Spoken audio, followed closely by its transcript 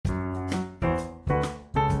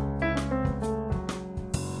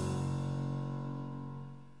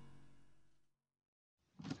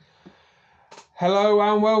Hello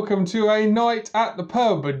and welcome to a night at the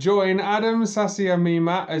pub. Join Adam, Sassy and me,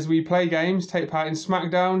 Matt, as we play games, take part in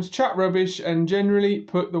smackdowns, chat rubbish and generally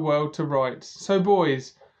put the world to rights. So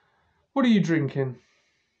boys, what are you drinking?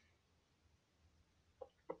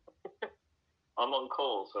 I'm on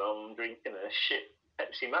call, so I'm drinking a shit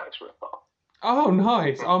Pepsi Max rip-off. Oh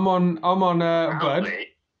nice, I'm on Bud.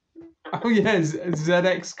 Oh yeah,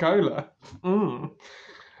 ZX Cola.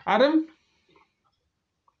 Adam?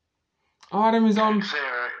 Oh, Adam is on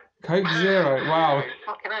Coke Zero. Wow.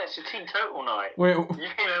 Fucking hell, it's a teetotal night. We're You're very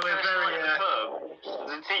It's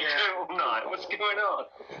a teetotal night. What's going on?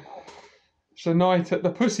 It's a night at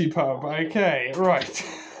the Pussy Pub. Okay, right.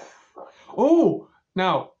 Oh,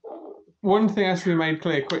 now, one thing has to be made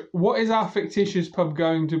clear. Quick, what is our fictitious pub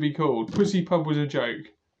going to be called? Pussy Pub was a joke.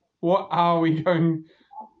 What are we going...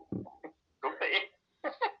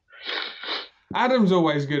 Adam's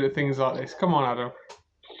always good at things like this. Come on, Adam.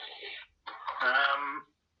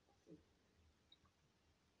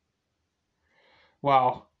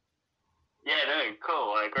 Wow. Yeah, no,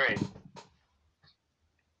 cool, I agree.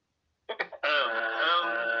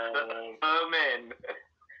 In.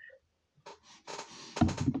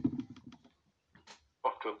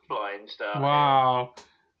 Off to a flying start. Wow.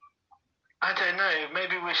 I don't know,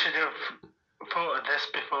 maybe we should have thought of this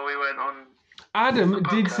before we went on. Adam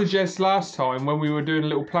did suggest last time when we were doing a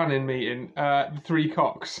little planning meeting, the Three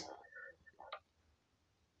Cocks.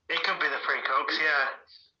 It could be the Three Cocks, yeah.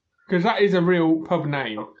 Because that is a real pub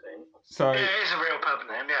name. So yeah, it is a real pub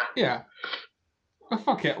name, yeah. Yeah. Oh,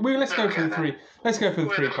 fuck it. Let's go for the three. Let's go for the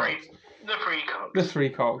Three Cocks. The Three Cocks. The Three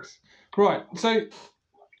Cocks. Right. So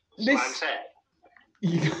this.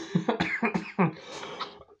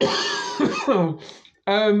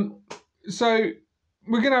 So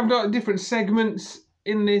we're gonna have like different segments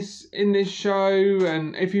in this show,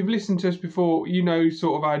 and if you've listened to us before, you know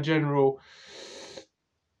sort of our general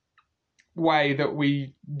way that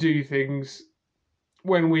we do things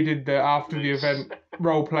when we did the after the event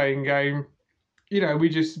role-playing game. You know, we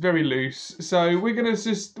just very loose. So we're gonna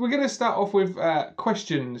start off with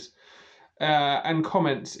questions and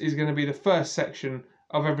comments is going to be the first section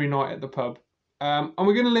of every night at the pub, and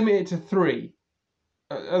we're going to limit it to 3.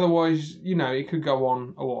 Otherwise, you know, it could go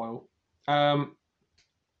on a while.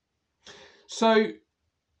 So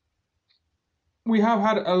we have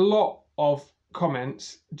had a lot of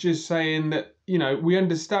comments just saying that, you know, we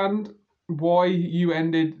understand why you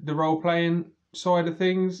ended the role-playing side of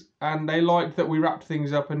things, and they liked that we wrapped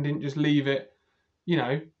things up and didn't just leave it, you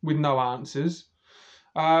know, with no answers.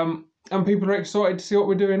 And people are excited to see what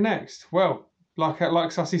we're doing next. Well, like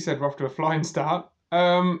Sassy said, we're off to a flying start.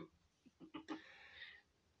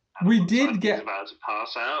 We did get about to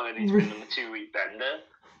pass out, and he's been on a 2-week bender.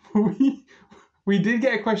 We did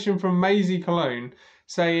get a question from Maisie Cologne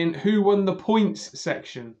saying who won the points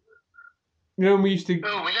section. You know, when we used to.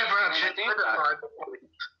 Oh, we never actually did a final point.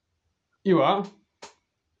 You are?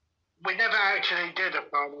 We never actually did a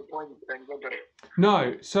final point thing, did we?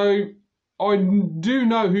 No. So I do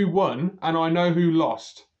know who won, and I know who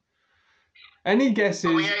lost. Any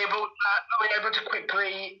guesses? Are we able to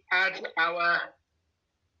quickly add our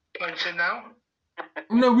points in now?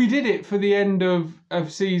 No, we did it for the end of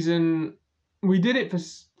season. We did it for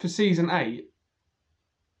season 8.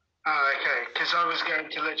 Oh, okay. Because I was going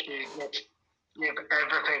to literally give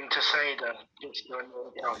everything to Sada just to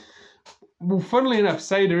come. Well, funnily enough,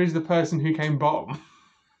 Sada is the person who came bottom.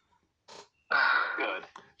 Good.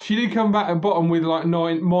 She did come back at bottom with like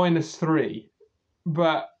 -3,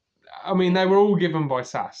 but I mean they were all given by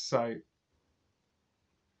Sass. So,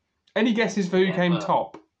 any guesses for who came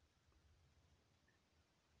top?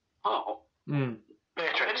 Oh.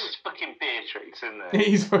 Beatrix. It's fucking Beatrix, isn't it? It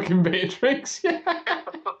is fucking Beatrix. Yeah.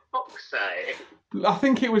 For fuck's sake. I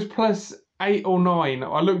think it was +8 or 9.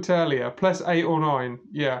 I looked earlier. +8 or 9.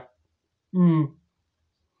 Yeah.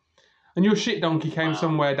 And your shit donkey came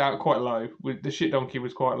somewhere down quite low. The shit donkey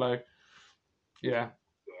was quite low. Yeah.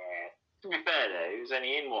 Yeah. To be fair though, he was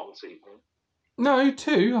only in 1 season. No,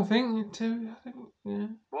 2. I think 2. I think yeah.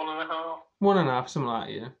 1.5. 1.5, something like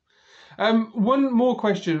that. Yeah. One more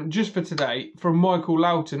question just for today from Michael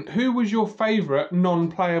Loughton. Who was your favourite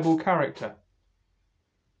non-playable character?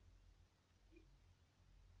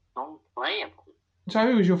 Non-playable? So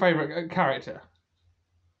who was your favourite character?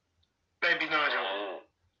 Baby Nigel.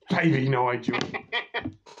 Baby Nigel.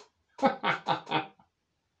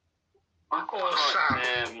 Or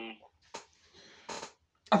Sam.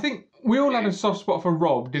 I think we all had a soft spot for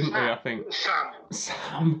Rob, didn't we? I think.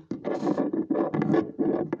 Sam.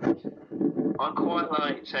 I quite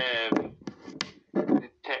liked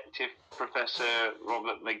Detective Professor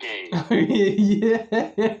Robert McGee. Yeah.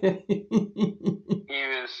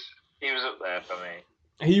 for me.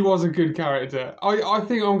 He was a good character. I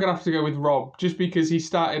think I'm gonna have to go with Rob, just because he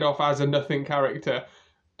started off as a nothing character,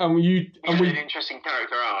 and He had an interesting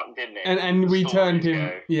character arc, didn't it? and we turned him.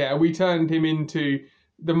 Go. Yeah, we turned him into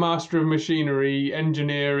the master of machinery,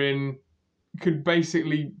 engineering, could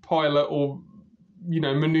basically pilot or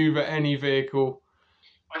maneuver any vehicle.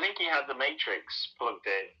 I think he had the Matrix plugged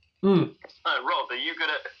in. Mm. Rob, are you good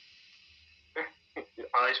at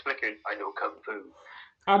eyes flickered? I know Kung Fu.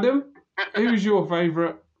 Adam, who's your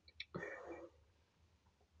favourite?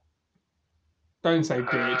 Don't say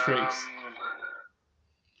Beatrix.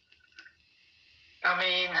 I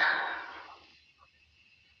mean,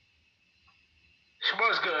 she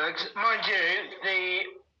was good. Mind you, the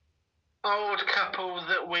old couple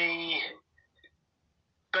that we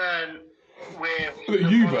burnt with That the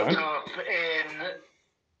you burnt? Molotov in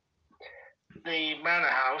the manor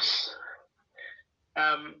house,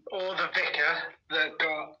 or the vicar that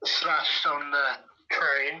got slashed on the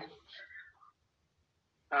train.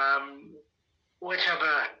 Which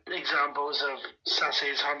other examples of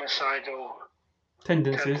Sassy's homicidal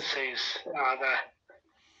Tendencies. are there?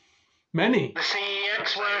 Many. The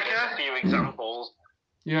CEX A worker? few examples.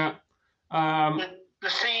 Yeah. The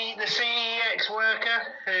CEX worker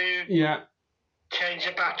who Yeah. changed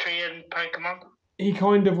the battery in Pokemon?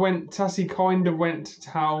 Sassy kind of went to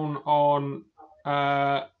town on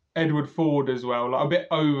Edward Ford as well, like a bit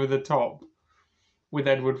over the top with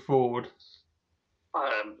Edward Ford. I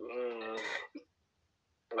don't know.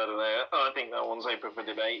 I think that one's open for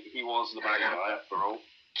debate. He was the bad guy after all.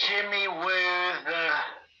 Jimmy Woo, the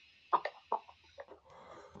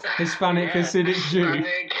Hispanic Hasidic Jew.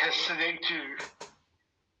 Hispanic Hasidic Jew.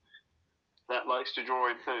 That likes to draw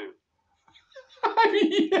in poo.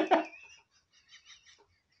 Yeah.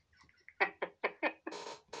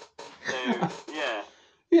 So, yeah.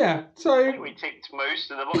 Yeah, I so think we ticked most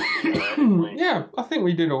of the boxes there, didn't we? yeah, I think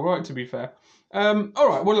we did all right, to be fair. All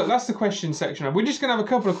right, well, look, that's the question section. We're just going to have a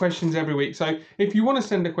couple of questions every week. So if you want to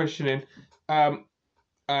send a question in,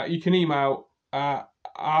 you can email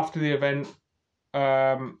after the event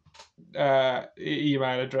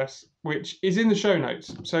email address, which is in the show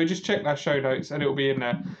notes. So just check that show notes and it'll be in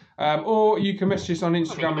there. Or you can message us on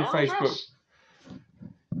Instagram and Facebook.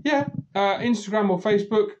 Yeah, Instagram or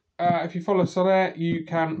Facebook. If you follow us on there, you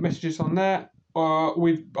can message us on there.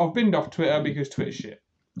 I've binned off Twitter because Twitter's shit.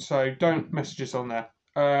 So don't message us on there.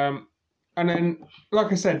 And then,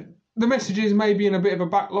 like I said, the messages may be in a bit of a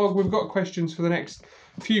backlog. We've got questions for the next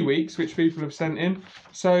few weeks, which people have sent in.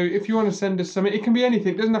 So if you want to send us something, it can be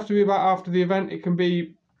anything. It doesn't have to be about after the event. It can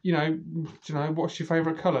be, what's your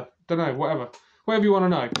favourite colour? Don't know, whatever you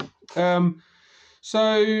want to know.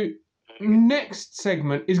 So next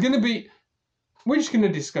segment is going to be, we're just going to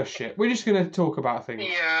discuss shit. We're just going to talk about things.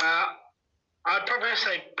 Yeah, I'd probably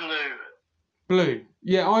say blue. Blue.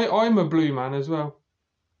 Yeah, I'm a blue man as well.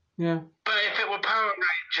 Yeah. But if it were Power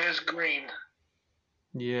Rangers, green.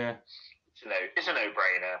 Yeah. It's a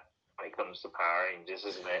no-brainer when it comes to Power Rangers,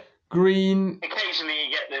 isn't it? Green. Occasionally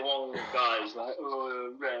you get the one guys like,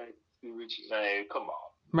 oh, red. No, come on.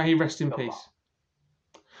 May he rest in Come peace.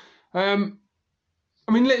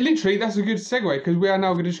 I mean, literally, that's a good segue because we are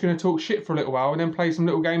now just going to talk shit for a little while and then play some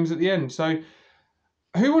little games at the end. So,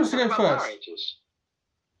 who wants to go What about first? Power Rangers?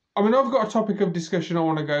 I mean, I've got a topic of discussion I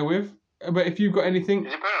want to go with, but if you've got anything,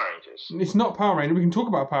 Is it Power Rangers? it's not Power Rangers. We can talk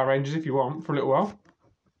about Power Rangers if you want for a little while.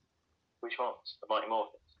 Which ones? The Mighty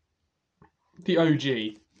Morphins? The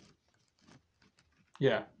OG.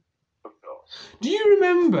 Yeah. Of course. Do you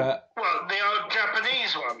remember? Well, the old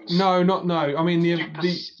Japanese ones. No. I mean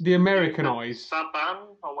the Americanized Saban,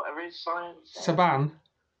 or whatever his science. Saban.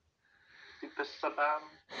 Super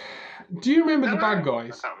Saban. Do you remember the bad I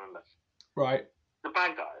guys? can't remember. Right. The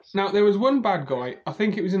bad guys. Now there was one bad guy. I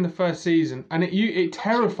think it was in the first season, and it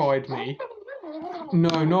terrified me.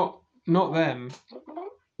 No, not them.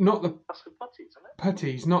 Not the That's the putties, isn't it?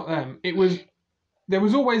 putties. Not them. There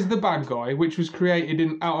was always the bad guy, which was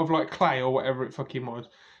created out of like clay or whatever it fucking was.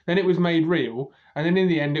 Then it was made real, and then in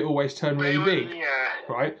the end it always turned really big. Yeah.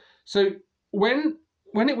 Right. So when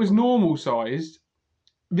it was normal sized,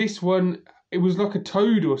 this one it was like a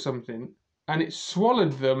toad or something, and it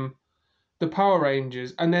swallowed them. The Power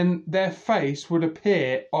Rangers, and then their face would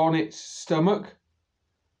appear on its stomach.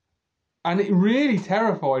 And it really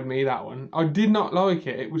terrified me, that one. I did not like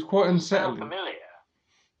it. It was quite Sound unsettling. familiar?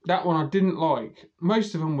 That one I didn't like.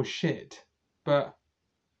 Most of them were shit. But,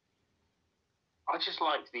 I just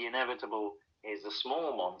liked the inevitable, here's a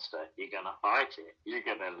small monster, you're going to fight it, you're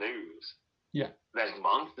going to lose. yeah. Then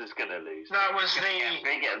monster's going to lose. That was Get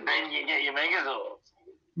bigger, then you get your Megazords.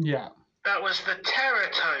 Yeah. That was the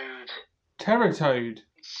Terratoad. Terratoad.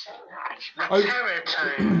 The Oh.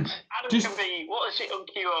 Terratoad. Adam Just- can be, what is it on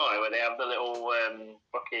QI where they have the little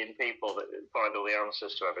fucking people that find all the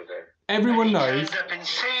answers to everything? Everyone He knows. turned up in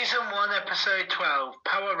season 1, episode 12,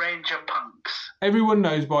 Power Ranger Punks. Everyone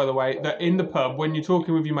knows, by the way, that in the pub, when you're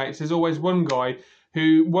talking with your mates, there's always one guy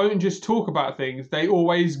who won't just talk about things. They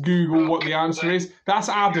always Google what the answer is. That's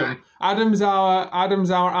Adam. Adam's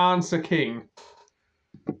our answer king.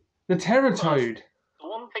 The Terratoad. The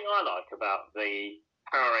one thing I like about the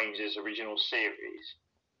Power Rangers original series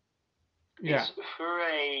Yeah. is for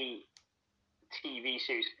a TV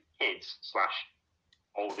series for kids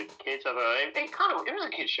 / older kids. I don't know. It was a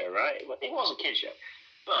kids show, right? It was a kids show,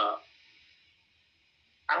 but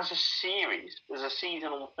as a series, as a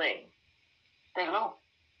seasonal thing, they lost.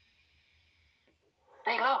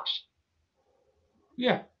 They lost.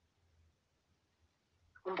 Yeah.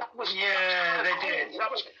 And that was Yeah, they cool. did.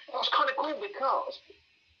 That was kind of cool because,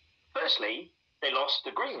 firstly, they lost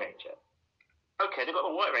the Green Ranger. Okay, they got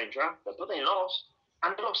the White Ranger after, but they lost,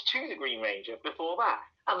 and they lost to the Green Ranger before that.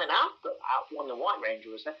 And then after that, when the White Ranger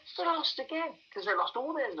was there, they lost again because they lost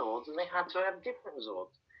all their Zords and they had to have different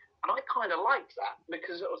Zords. And I kind of liked that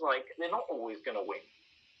because it was like they're not always going to win.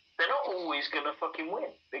 They're not always going to fucking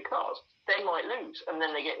win because they might lose and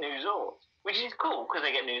then they get new Zords, which is cool because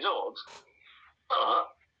they get new Zords. But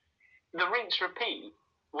the rinse repeat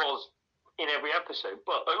was in every episode.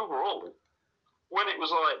 But overall, when it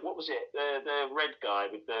was like, what was it? The red guy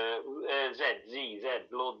with the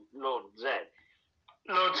Lord Zed.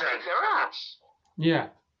 Lord Zed. Kicked their ass. Yeah.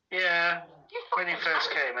 Yeah, when he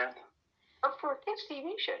first came in. And for a kids' TV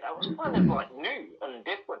show, that was kind of like new and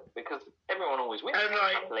different because everyone always wins And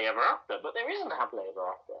like- happily ever after, but there isn't a happily ever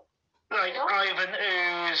after. Like Ivan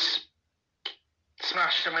Ooze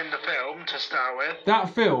smashed him in the film to start with. That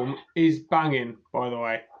film is banging, by the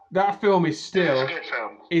way. That film is It's still a good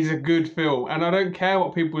film. a good film, and I don't care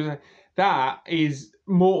what people say. That is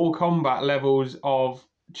Mortal Kombat levels of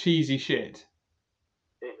cheesy shit.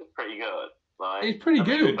 It was pretty good. Like, It's pretty and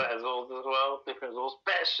they good. got better Zords as well, different Zords,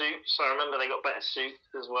 better suits. I remember they got better suits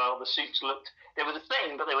as well. The suits they were the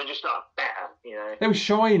same, but they were just like better. You know, They were it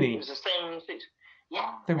shiny. was the same suits.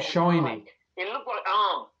 Yeah, They were it was shiny. like- it looked like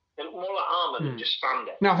armor. It looked more like armor Hmm. than just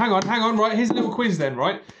spandex. Now, hang on, right? Here's a little quiz then,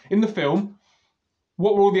 right? In the film,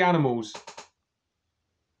 what were all the animals?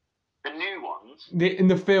 The new ones, In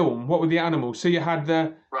the film, what were the animals? So you had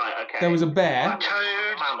right? Okay. there was a bear.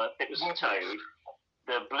 Toad. Mammoth. It was a toad.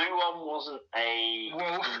 The blue one wasn't a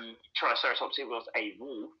Wolf. Triceratops. It was a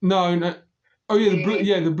wolf. No. Oh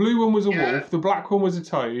yeah, the blue one was a Yeah. wolf. The black one was a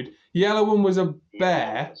toad. Yellow one was a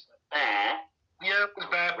bear. Bear. Yeah, it was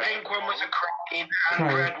bear. Pink one was a crane, and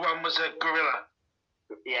Crane. red one was a gorilla.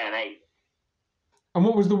 Yeah, an ape. And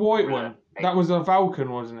what was the white one? That was a falcon,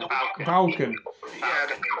 wasn't it? Falcon. Falcon. Yeah,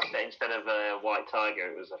 Falcon. Instead of a white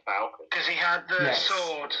tiger, it was a falcon. because he had the Yes.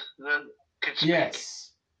 sword that could speak.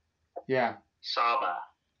 Yes. Yeah. Saba.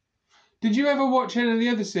 Did you ever watch any of the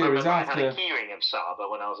other series I had a after? keyring of Saba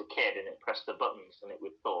when I was a kid, and it pressed the buttons and it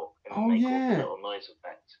would talk and Oh, make all yeah. the little noise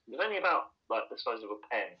effects. It was only about like the size of a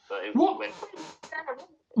pen, but it What? went.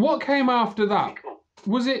 What came after that? Cool.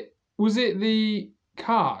 Was it the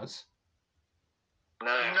Cars? No,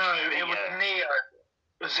 No, it was Neo.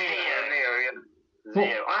 Neo, yeah.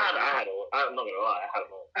 Zero. I had all. I'm not gonna lie, I had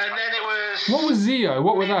them all. And then it was. What was Zeo?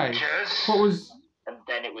 What were they? Ninjas. What was? And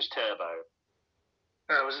then it was Turbo.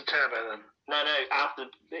 That was a turbo then. No, after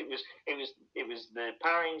it was the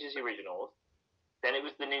Power Rangers originals. Then it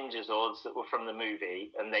was the Ninja Zords that were from the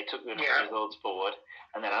movie, and they took the Yeah. Ninja Zords forward.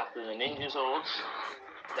 And then after the Ninja Zords,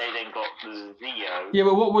 they then got the Zeo. Yeah,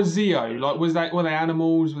 but what was Zeo? Like, were they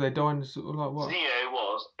animals? Were they dinosaurs? Like what? Zeo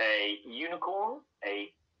was a unicorn,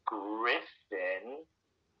 a griffin,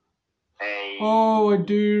 a. Oh, I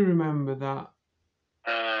do remember that.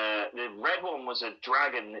 The red one was a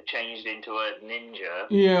dragon that changed into a ninja.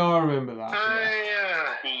 Yeah, I remember that. Yeah.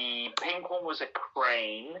 Yeah. The pink one was a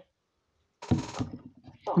crane.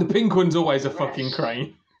 The pink one's always a fucking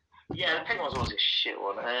crane. Yeah, the pink one's always a shit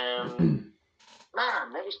one.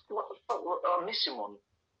 Man, there was what the fuck? I'm missing one.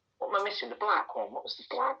 What am I missing? The black one. What was the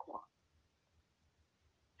black one?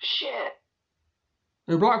 Shit.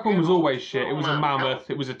 The black one was always shit. It was a mammoth.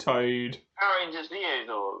 It was a toad. Power Rangers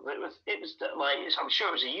Neozord. It was like I'm sure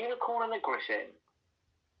it was a unicorn and a griffin.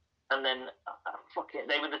 And then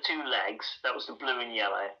they were the two legs. That was the blue and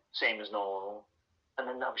yellow, same as normal. And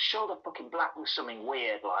then I'm sure the fucking black was something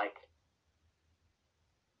weird like.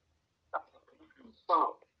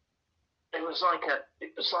 Fuck. It was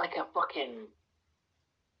like a fucking.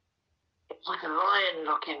 It was like a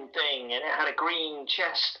lion-looking thing, and it had a green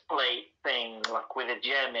chest plate thing, like with a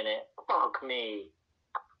gem in it. Fuck me.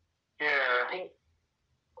 Yeah. Pink.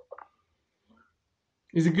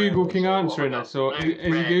 Is a Google King answering us, or is he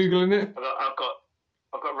googling it? I've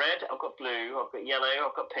got red. I've got blue. I've got yellow.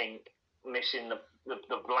 I've got pink. Missing the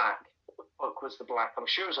black. What was the black? I'm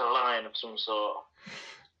sure it was a lion of some sort.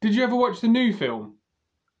 Did you ever watch the new film?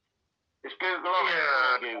 It's Google.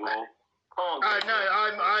 Yeah. Google.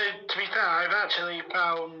 To be fair, I've actually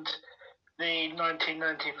found the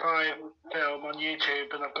 1995 film on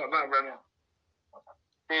YouTube, and I've got that running.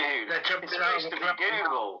 Dude, they're jumping it's out of supposed the to be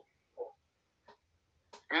Google.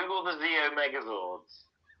 Google the Zeo Megazords.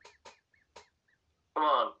 Come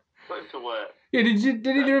on, put it to work. Yeah, did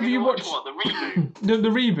either of you watch what, the reboot? the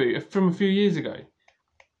reboot from a few years ago?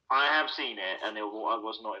 I have seen it, and I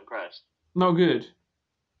was not impressed. Not good.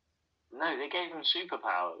 No, they gave them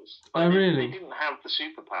superpowers. Oh, really? They didn't have the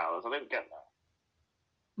superpowers. I don't get that.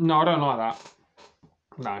 No, I don't like that.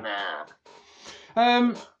 No.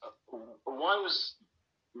 Nah. Why was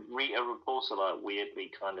Rita Repulsa like weirdly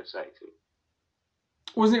kind of sexy?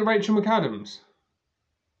 Wasn't it Rachel McAdams?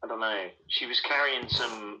 I don't know. She was carrying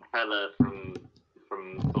some fella from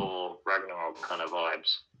Thor Ragnarok kind of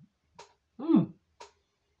vibes. Hmm.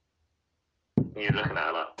 You're looking at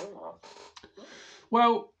her like, oh.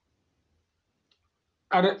 Well,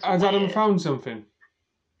 has Adam found something?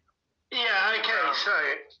 Yeah, okay, so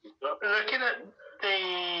looking at the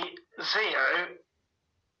Zeo,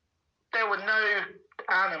 there were no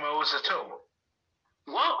animals at all.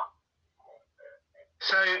 What?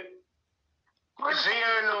 So,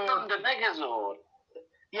 Zeo Lord... The Megazord.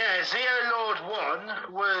 Yeah, Zeo Lord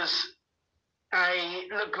 1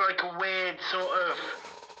 looked like a weird sort of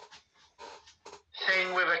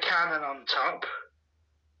thing with a cannon on top.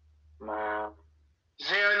 Man.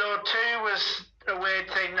 Zeo Lord 2 was a weird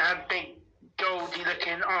thing that had big goldy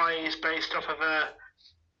looking eyes based off of a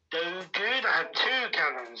Dogu that had 2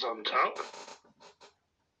 cannons on top.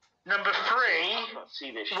 Number 3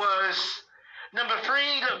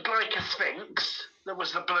 looked like a Sphinx. That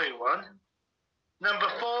was the blue one. Number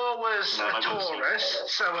 4 was a Taurus,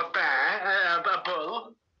 so a bear, a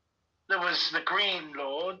bull. There was the Green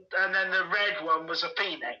Lord, and then the red one was a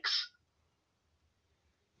Phoenix.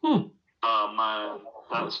 Hmm. Oh man,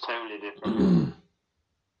 that's totally different.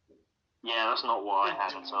 Yeah, that's not what I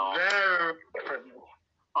had at all. Very different.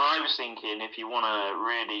 I was thinking, if you want to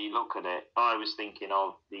really look at it, I was thinking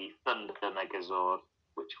of the Thunder Megazord,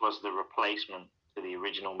 which was the replacement to the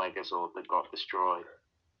original Megazord that got destroyed.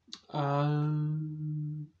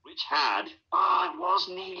 Which had... Oh, I was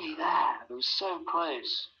nearly there. It was so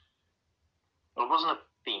close. It wasn't a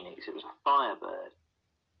Phoenix, it was a Firebird.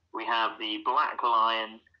 We have the Black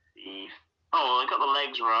Lion, Oh, I got the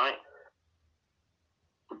legs right.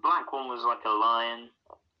 The black one was like a lion.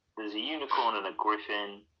 There's a unicorn and a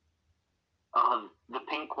griffin. The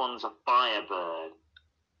pink one's a Firebird.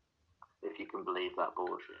 If you can believe that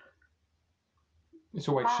bullshit. It's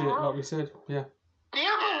always shit, like we said. Yeah. The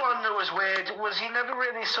other one that was weird was you never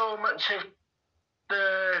really saw much of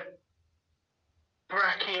the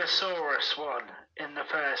Brachiosaurus one in the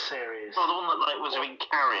first series. Oh, the one that was a big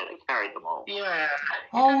carrier that carried them all. Yeah.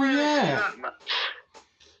 Oh, yeah.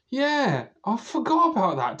 Yeah. I forgot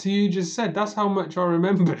about that till you just said. That's how much I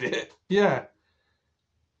remembered it. Yeah.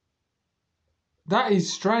 That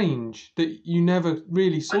is strange that you never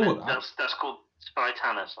really saw that. That's called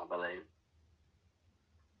Spartanus, I believe.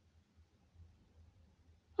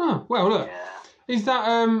 Oh, well, look. Yeah. Is that,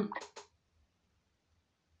 Do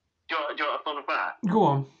you want a fun fact? Go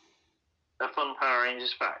on. A fun Power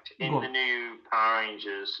Rangers fact. In the new Power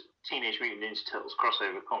Rangers Teenage Mutant Ninja Turtles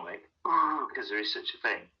crossover comic, because there is such a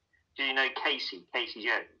thing, do you know Casey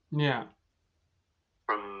Jones? Yeah.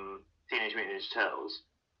 From Teenage Mutant Ninja Turtles?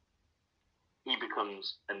 He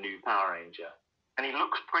becomes a new Power Ranger. And he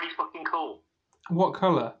looks pretty fucking cool. What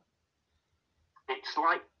colour? It's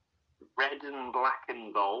like red and black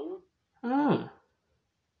and gold. Ah.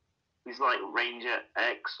 He's like Ranger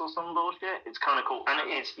X or some bullshit. It's kind of cool. And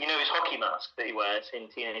it is, his hockey mask that he wears in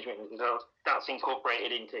Teenage Mutant Ninja Turtles, that's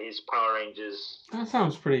incorporated into his Power Rangers That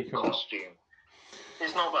sounds pretty cool. costume.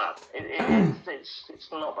 It's not bad.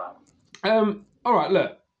 It's not bad. All right,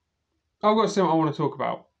 look. I've got something I want to talk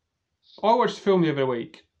about. I watched the film the other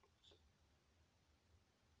week.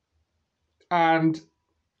 And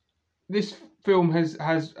this film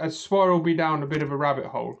has spiraled me down a bit of a rabbit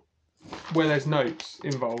hole where there's notes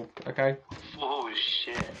involved, okay? Oh,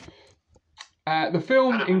 shit. The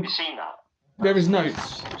film... Have you seen that? There is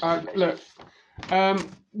notes. Look.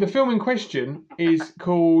 The film in question is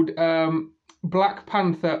called Black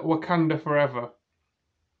Panther Wakanda Forever.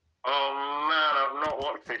 Oh, man, I've not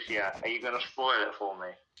watched this yet. Are you going to spoil it for me?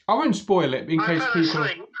 I won't spoil it in case people...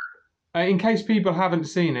 In case people haven't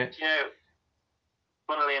seen it. You know,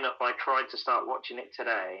 funnily enough, I tried to start watching it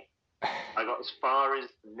today. I got as far as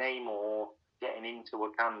Namor getting into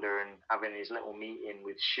Wakanda and having his little meeting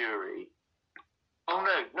with Shuri. Oh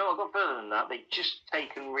no, I got further than that. They'd just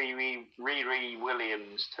taken Riri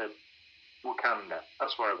Williams to Wakanda.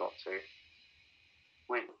 That's where I got to.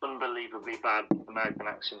 With unbelievably bad American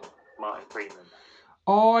accent, Martin Freeman.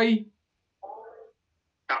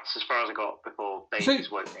 That's as far as I got before they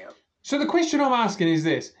just woke me up. So the question I'm asking is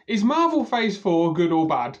this. Is Marvel Phase 4 good or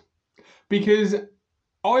bad? Because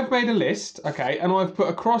I've made a list, okay, and I've put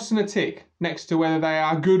a cross and a tick next to whether they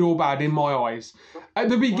are good or bad in my eyes. At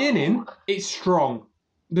the beginning, it's strong.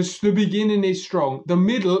 The beginning is strong. The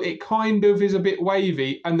middle, it kind of is a bit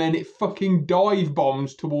wavy, and then it fucking dive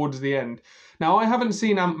bombs towards the end. Now, I haven't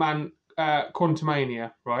seen Ant-Man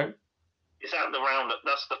Quantumania, right? Is that the round?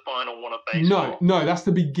 That's the final one of Phase 4? No, that's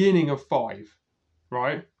the beginning of 5,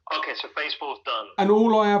 right? Okay, so Phase 4's done. And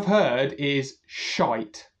all I have heard is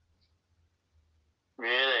shite.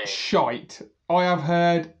 Really? Shite. I have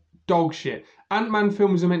heard dog shit. Ant-Man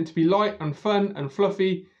films are meant to be light and fun and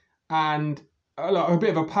fluffy and a bit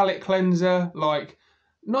of a palate cleanser, like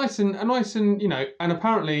nice and you know. And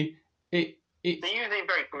apparently, it's they're usually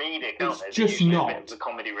very comedic, aren't they? It's just not. A bit of the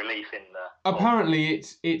comedy relief in the. Apparently,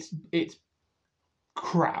 it's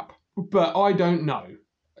crap, but I don't know,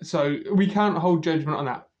 so we can't hold judgment on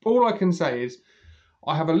that. All I can say is,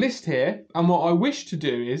 I have a list here, and what I wish to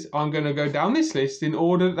do is, I'm going to go down this list in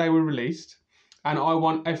order that they were released, and I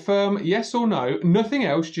want a firm yes or no, nothing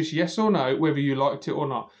else, just yes or no, whether you liked it or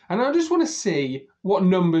not. And I just want to see what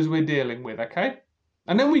numbers we're dealing with, okay?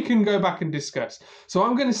 And then we can go back and discuss. So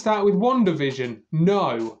I'm going to start with WandaVision.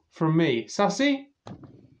 No, from me. Sassy?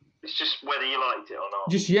 It's just whether you liked it or not.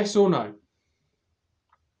 Just yes or no.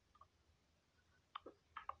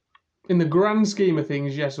 In the grand scheme of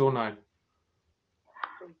things, yes or no?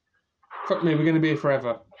 Fuck me, we're going to be here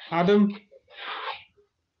forever. Adam?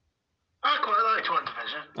 I quite liked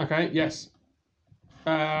WandaVision. Okay, yes.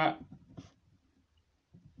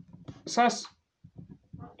 Sass?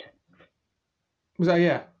 Was that a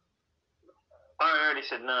yeah? I already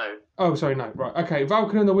said no. Oh, sorry, no. Right, okay.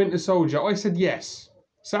 Falcon and the Winter Soldier. I said yes.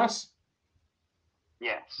 Sass?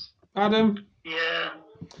 Yes. Adam? Yeah.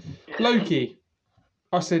 Loki?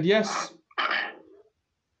 I said yes.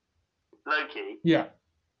 Loki? Yeah.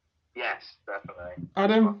 Yes, definitely.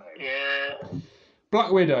 Adam? Yeah.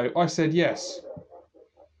 Black Widow? I said yes.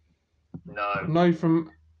 No. No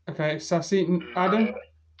from... Okay, Sassy. Adam?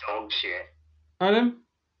 Dog shit. Adam?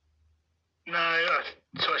 No, I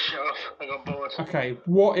switched it off. I got bored. Okay,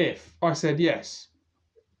 What If? I said yes.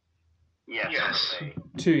 Yes. Yes. Definitely.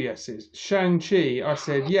 2 yeses. Shang-Chi? I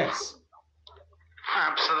said yes.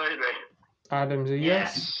 Absolutely. Adam's a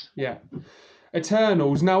yes. Yeah.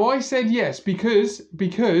 Eternals. Now I said yes because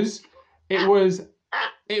it was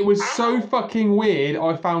so fucking weird.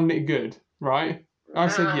 I found it good, right? I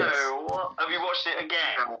said yes. What? Have you watched it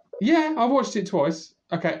again? Yeah, I've watched it twice.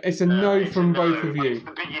 Okay, it's a no It's from a no. both of you. It's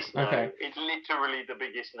the biggest no. Okay. It's literally the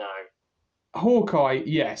biggest no. Hawkeye,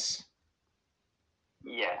 yes.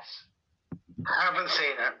 Yes. Haven't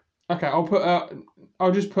seen it. Okay,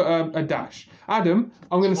 I'll just put a dash. Adam,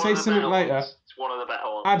 I'm going to It's say one of the something better later. ones. It's one of the better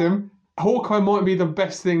ones. Adam, Hawkeye might be the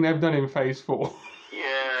best thing they've done in Phase 4. Yeah,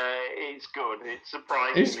 it's good. It's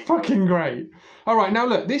surprisingly It's fucking great. All right, now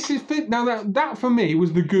look, this is now that for me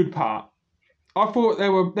was the good part. I thought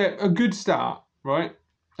they're a good start, right?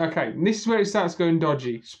 Okay, this is where it starts going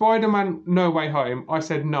dodgy. Spider-Man No Way Home, I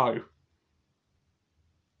said no.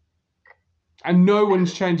 And no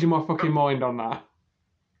one's changing my fucking mind on that.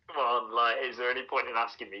 Come on, like, is there any point in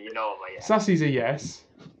asking me? You know what, yeah. Sassy's a yes.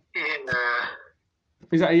 Yeah.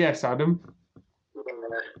 Is that a yes, Adam?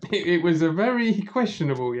 Yeah. It was a very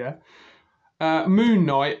questionable, yeah. Moon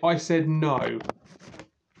Knight, I said no. I'm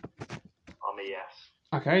a yes.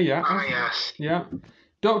 Okay, yeah. Oh, yes. Yeah.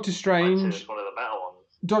 Doctor I'd say Strange. it's one of the better ones.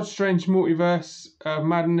 Doctor Strange Multiverse of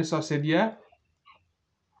Madness, I said yeah.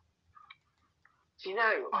 Do you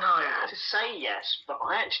know, No. to say yes, but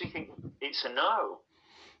I actually think it's a no.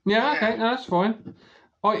 Yeah, okay, no, that's fine.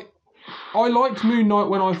 I liked Moon Knight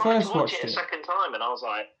when I Tried first to watch watched it a it. second time and I was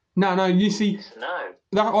like, No, you see, it's a no.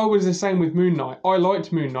 that I was the same with Moon Knight. I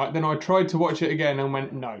liked Moon Knight, then I tried to watch it again and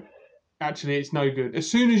went, no. Actually, it's no good. As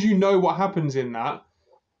soon as you know what happens in that,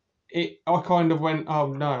 I kind of went, oh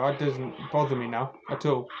no, it doesn't bother me now at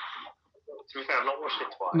all. To be fair, I've not watched it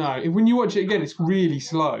twice. No, when you watch it again, it's really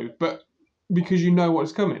slow, but because you know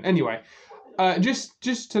what's coming. Anyway,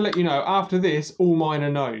 just to let you know, after this, all mine are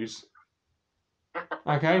no's.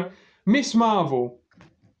 Okay? Miss Marvel.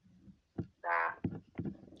 Nah.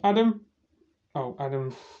 Adam? Oh,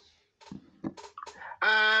 Adam.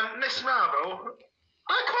 Miss Marvel.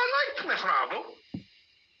 I quite liked Miss Marvel.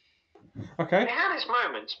 Okay. It had its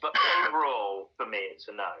moments, but overall, for me, it's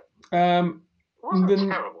a no. It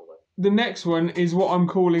wasn't terrible, though. The next one is what I'm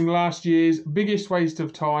calling last year's biggest waste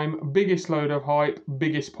of time, biggest load of hype,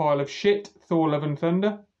 biggest pile of shit, Thor Love and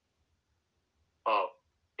Thunder. Oh,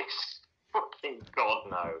 it's fucking God,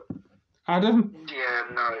 no. Adam? Yeah,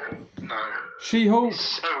 no. She-Hulk? It's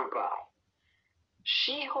so bad.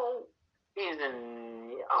 She-Hulk is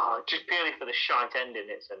just purely for the shite ending,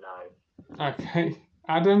 it's a no. Okay.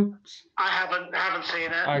 Adam? I haven't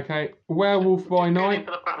seen it. Okay. Werewolf by Just purely Night?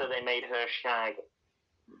 for the fact that they made her shag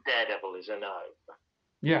Daredevil is a no.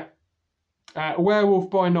 Yeah. Werewolf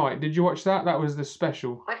by Night. Did you watch that? That was the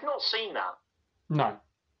special. I've not seen that. No.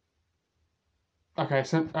 Okay,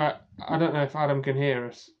 so I don't know if Adam can hear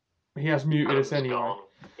us. He has muted us anyway. Gone.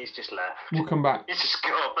 He's just left. We'll come back. He's just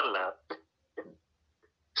gone and left.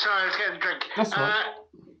 Sorry, I was getting a drink. That's right.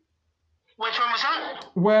 Which one was that?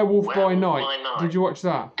 Werewolf by Werewolf Night. by Night. Did you watch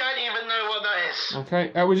that? Don't even know what that is.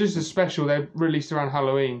 Okay, it was just a special they released around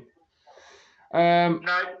Halloween. No,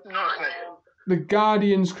 not a clue. The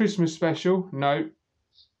Guardians Christmas special. No.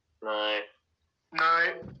 No.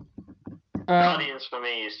 Guardians for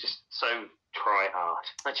me is just so try hard.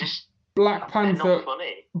 Black they're Panther. not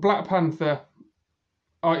funny. Black Panther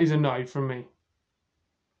is a no from me.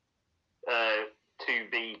 To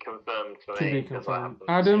be confirmed for To me. be 'cause I confirmed.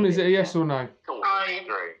 haven't Adam, seen is it a yes or no? Cool. I-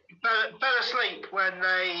 True. Fell asleep when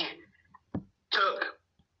they took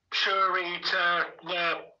Shuri to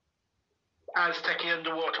the Aztec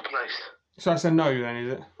underwater place. So that's a no then,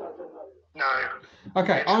 is it? No.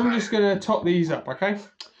 Okay, It's I'm no. just gonna top these up. Okay.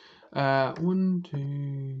 1,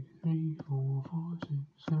 2, 3, 4, 5,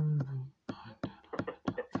 6, 7, 8, 9, 10, 11, 12, 13,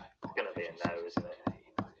 It's gonna be a no, isn't it?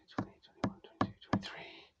 18, 19, 20, 21, 22, 23.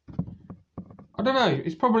 I don't know.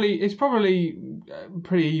 It's probably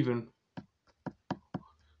pretty even.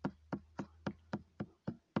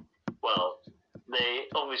 Well, there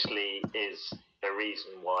obviously is a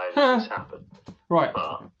reason why Huh. this has happened. Right.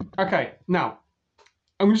 But Okay. Now,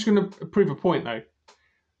 I'm just going to prove a point though.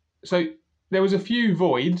 So there was a few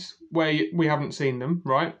voids where we haven't seen them,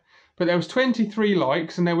 right? But there was 23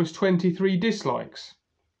 likes and there was 23 dislikes.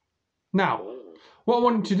 Now, what I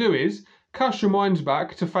want you to do is cast your minds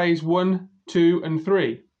back to phase 1, 2, and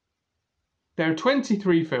 3. There are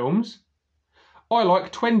 23 films. I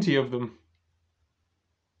like 20 of them.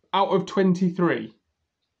 Out of 23.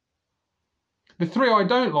 The 3 I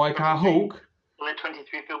don't like are Hulk. well, there are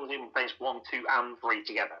 23 films in phase 1, 2, and 3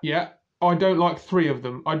 together. Yeah, I don't like 3 of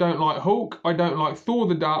them. I don't like Hulk, I don't like Thor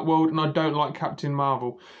the Dark World, and I don't like Captain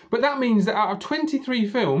Marvel. But that means that out of 23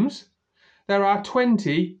 films, there are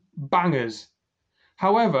 20 bangers.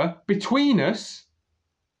 However, between us,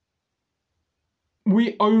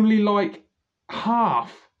 we only like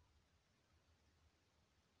half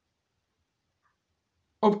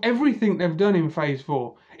of everything they've done in Phase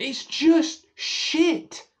 4. It's just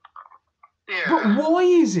shit. Yeah. But why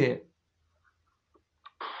is it?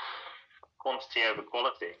 Quantity over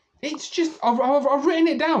quality. It's just, I've written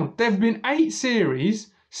it down. There have been 8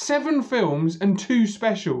 series, 7 films, and 2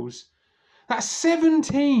 specials. That's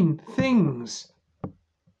 17 things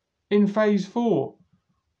in Phase 4.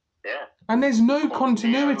 Yeah. And there's no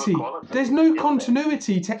Quantity over continuity. quality, There's no isn't it?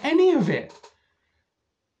 continuity to any of it.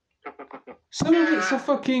 Some of it's a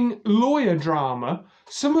fucking lawyer drama.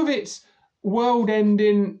 Some of it's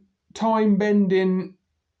world-ending, time-bending,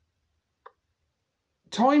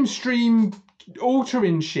 time stream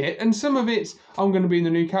altering shit, and some of it's I'm going to be in the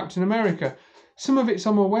new Captain America. Some of it's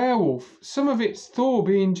I'm a werewolf. Some of it's Thor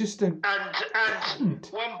being just a And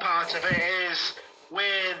one part of it is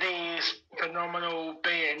we're these phenomenal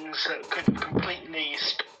beings that could have completely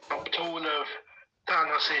stopped all of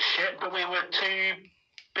Thanos' shit, but we were too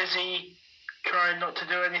busy trying not to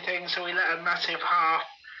do anything, so we let a massive half,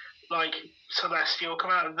 like Celestial,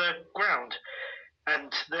 come out of the ground,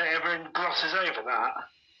 and everyone glosses over that.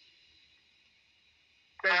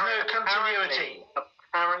 There's no continuity.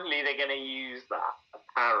 Apparently they're going to use that.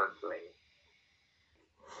 Apparently.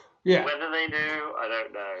 yeah. Whether they do, I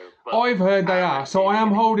don't know. But I've heard they are, so I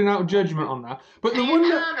am holding out judgment on that. But the one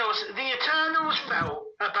that The Eternals felt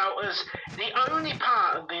about as the only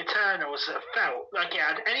part of the Eternals that felt like it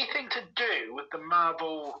had anything to do with the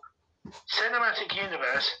Marvel Cinematic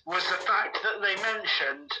Universe was the fact that they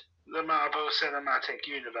mentioned the Marvel Cinematic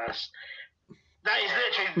Universe. That is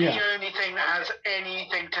literally the only thing that has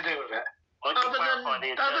anything to do with it. I can clarify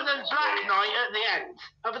the Other than Eternals Black with- Knight at the end.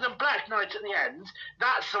 Other than Black Knight at the end,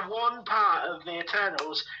 that's the one part of the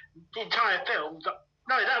Eternals entire film.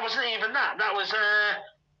 No, that wasn't even that. That was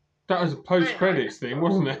was a post-credits thing,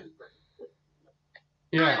 wasn't it?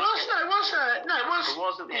 Yeah. It was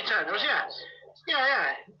wasn't the Eternals, yeah.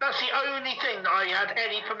 Yeah. That's the only thing that I had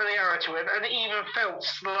any familiarity with, and it even felt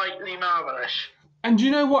slightly marvellous. And do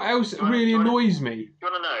you know what else really annoys me? Do you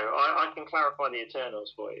want to know? I can clarify the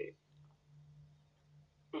Eternals for you.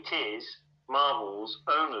 It is Marvel's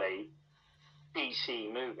only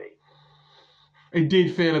DC movie. It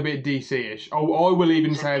did feel a bit DC-ish. I will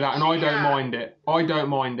even say that, and I don't mind it. I don't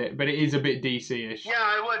mind it, but it is a bit DC-ish. Yeah,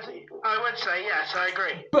 I would say yes. I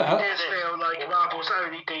agree. But it does feel like Marvel's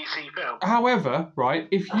only DC film. However, right,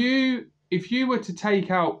 if you were to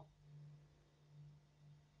take out,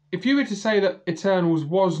 if you were to say that Eternals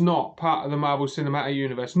was not part of the Marvel Cinematic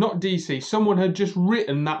Universe, not DC, someone had just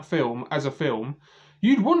written that film as a film,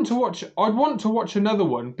 I'd want to watch another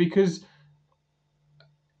one, because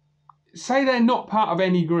say they're not part of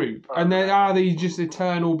any group and there are these just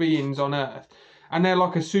eternal beings on Earth and they're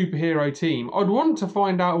like a superhero team, I'd want to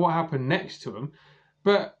find out what happened next to them.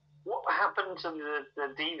 But what happened to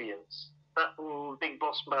the Deviants? That big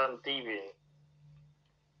boss man Deviant?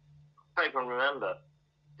 I don't even remember.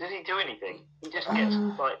 Does he do anything? He just gets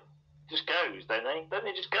just goes, don't they? Don't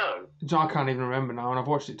they just go? I can't even remember now, and I've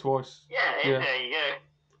watched it twice. Yeah. There you go.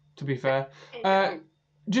 To be fair,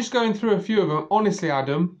 just going through a few of them. Honestly,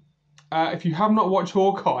 Adam, if you have not watched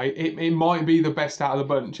Hawkeye, it might be the best out of the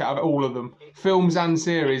bunch, out of all of them. Films and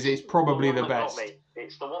series, it's probably the best.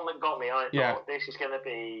 It's the one that got me. I thought this is going to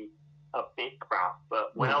be a bit crap,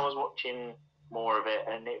 but when I was watching more of it,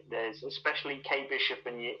 and there's especially Kate Bishop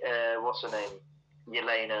and what's her name,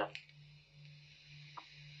 Yelena,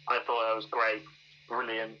 I thought that was great,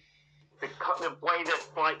 brilliant. The way the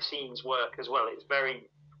fight scenes work as well,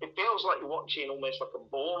 it feels like you're watching almost like a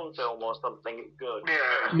Bourne film or something. It's good.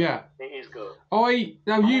 Yeah. It is good. I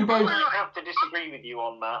have to disagree with you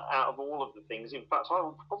on that. Out of all of the things, in fact, I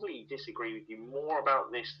will probably disagree with you more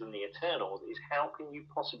about this than the Eternals. Is how can you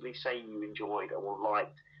possibly say you enjoyed or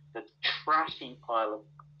liked the trashy pile of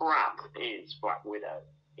crap that is Black Widow?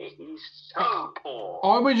 It is so poor.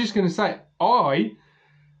 I was just going to say, I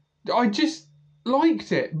just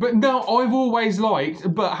liked it, but no, I've always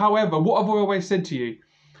liked. But however, what have I always said to you?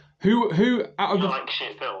 Who out of you the like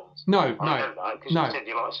shit films? No. I know that because you said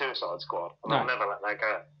you like Suicide Squad. And I'll never let that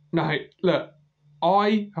go. No, look,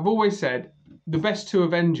 I have always said the best two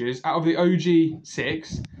Avengers out of the OG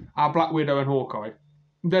 6 are Black Widow and Hawkeye.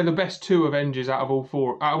 They're the best two Avengers out of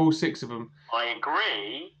all 6 of them. I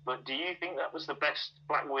agree, but do you think that was the best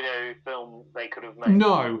Black Widow film they could have made?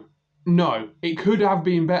 No, it could have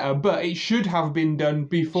been better, but it should have been done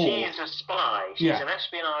before. She is a spy. She's an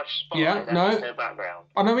espionage spy. Yeah, That's her background.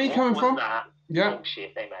 I know where you're coming from. That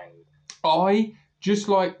bullshit they made? I just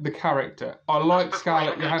like the character. I like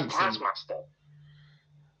Scarlett Johansson. Taskmaster.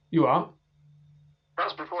 You are?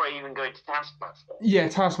 That's before I even go to Taskmaster. Yeah,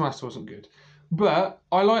 Taskmaster wasn't good. But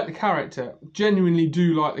I like the character. Genuinely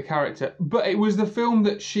do like the character. But it was the film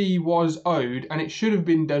that she was owed, and it should have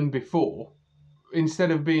been done before.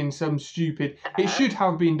 Instead of being some stupid... It should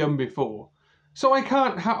have been done before. So I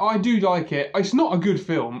can't... I do like it. It's not a good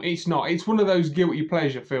film. It's not. It's one of those guilty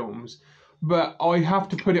pleasure films. But I have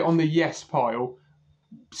to put it on the yes pile.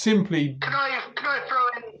 Simply... Can I throw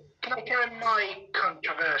in my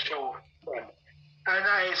controversial one? And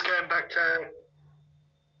that is going back to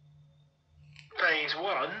Phase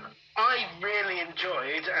 1. I really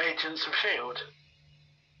enjoyed Agents of S.H.I.E.L.D.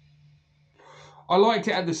 I liked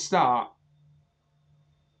it at the start.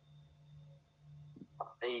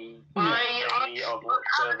 I've watched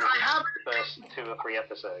the first 2 or 3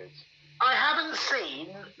 episodes. I haven't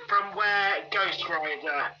seen from where Ghost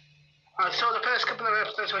Rider... I saw the first couple of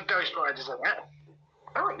episodes where Ghost Rider's in it.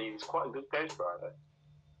 Apparently he's quite a good Ghost Rider.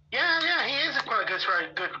 Yeah, he is quite a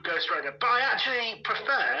good Ghost Rider. But I actually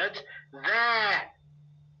preferred their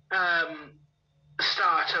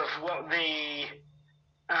start of what the...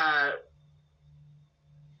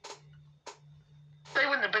 they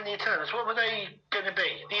wouldn't have been the Eternals. What were they going to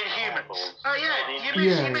be? The Inhumans. Oh, yeah.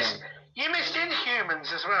 You missed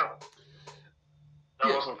Inhumans as well.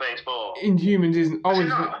 That wasn't Phase 4. Inhumans isn't... Oh,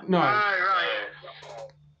 no. No. Right.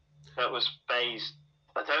 That was Phase...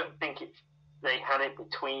 I don't think they had it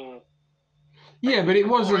between... Yeah, but it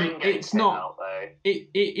wasn't... It's not... Out, it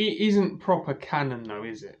isn't proper canon, though,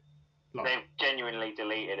 is it? Like, they've genuinely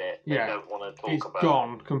deleted it. They don't want to talk about it. It's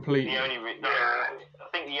gone completely. I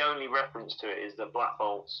think the only reference to it is the Black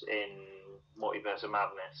Bolt's in Multiverse of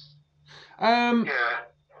Madness.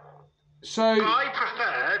 So I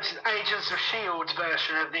preferred Agents of S.H.I.E.L.D's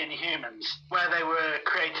version of the Inhumans, where they were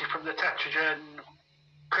created from the Tetragen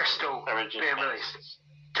crystal being released.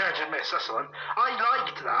 Terrigen Mist, that's the one. I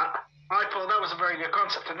liked that. I thought that was a very good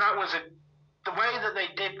concept, and that was the way that they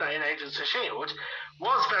did that in Agents of S.H.I.E.L.D.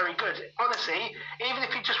 was very good. Honestly, even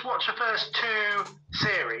if you just watch the first 2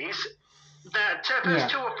 series, the first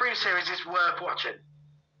 2 or 3 series is worth watching,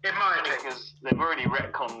 in my opinion. Because they've already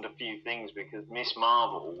retconned a few things, because Miss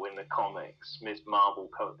Marvel in the comics, Miss Marvel,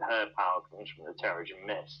 her power comes from the Terrigen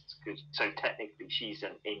Mists, so technically she's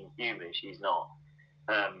an Inhuman, she's not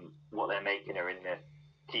what they're making her in the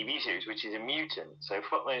TV series, which is a mutant. So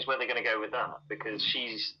fuck knows where they're going to go with that, because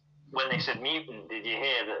she's, when they said mutant, did you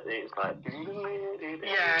hear that it's like...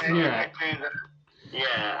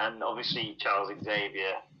 Yeah, and obviously Charles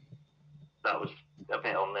Xavier, that was a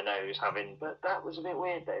bit on the nose but that was a bit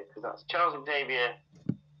weird though, because that's Charles Xavier,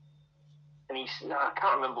 and I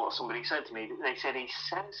can't remember what somebody said to me, they said he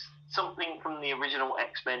says something from the original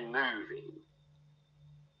X-Men movie,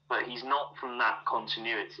 but he's not from that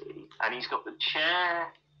continuity, and he's got the chair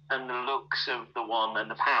and the looks of the one and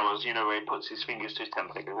the powers, where he puts his fingers to his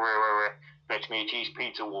temple and goes, fetch me a cheese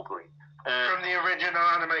pizza, Wolverine. From the original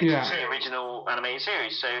animated series. The original animated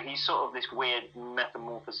series. So he's sort of this weird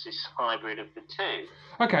metamorphosis hybrid of the 2.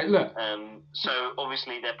 Okay, look. So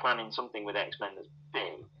obviously they're planning something with X-Men that's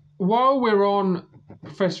big. While we're on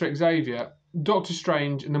Professor Xavier, Doctor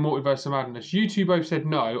Strange and the Multiverse of Madness, you two both said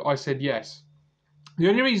no, I said yes. The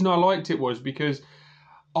only reason I liked it was because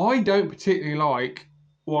I don't particularly like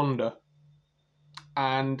Wanda.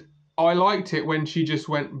 And I liked it when she just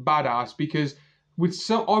went badass, because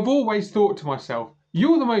I've always thought to myself,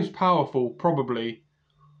 you're the most powerful, probably,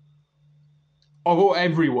 of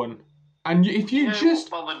everyone. And if you just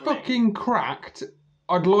fucking cracked,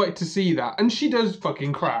 I'd like to see that. And she does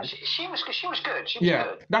fucking crack. She was good. She was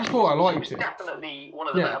good. That's why I liked it. She was definitely one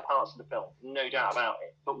of the better parts of the film, no doubt about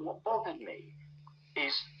it. But what bothered me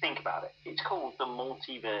is, think about it, it's called the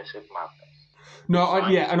Multiverse of Madness. No,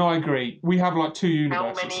 and I agree. We have like 2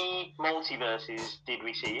 universes. How many multiverses did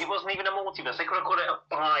we see? It wasn't even a multiverse. They could have called it a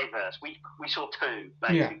biverse. We saw 2,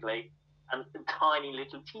 basically. And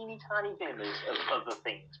teeny tiny glimmers of other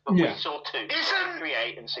things. But we saw 2.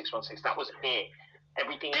 38 and 616. That was it.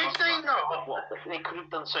 Everything else. Did they not? They could have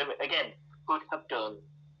done so much. Again, could have done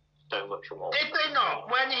so much more. Did they not?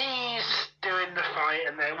 When he's doing the fight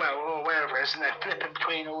and or wherever it is, and they're flipping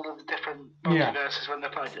between all of the different multiverses when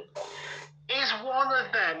they're fighting. Is one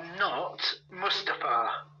of them not Mustafa?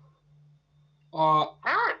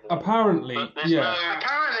 Apparently, yeah.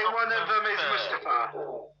 Apparently one of them is Mustafa.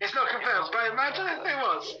 It's not confirmed, but imagine if it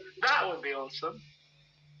was. That would be awesome.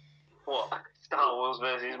 What? Star Wars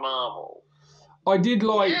versus Marvel? I did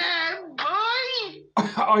like... Yeah, boy!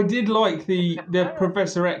 I did like the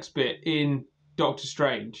Professor X bit in Doctor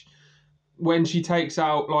Strange, when she takes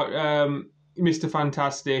out, like, Mr.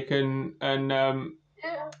 Fantastic and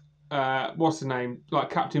what's the name? Like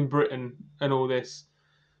Captain Britain and all this.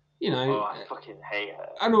 Oh, I fucking hate her.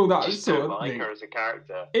 And all that sort of thing. I like her as a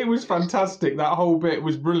character. It was fantastic. That whole bit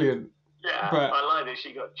was brilliant. Yeah, but I like that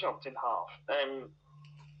she got chopped in half.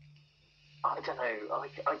 I don't know.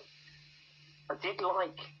 I did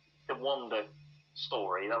like the Wanda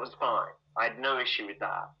story. That was fine. I had no issue with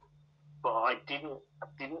that. But I just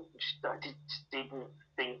didn't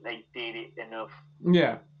think they did it enough.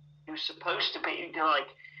 Yeah. It was supposed to be like...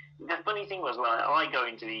 The funny thing was, like, I go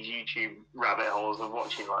into these YouTube rabbit holes of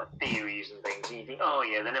watching, like, theories and things, and you think, oh,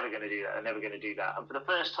 yeah, they're never going to do that, they're never going to do that. And for the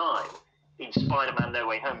first time, in Spider-Man No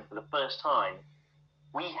Way Home, for the first time,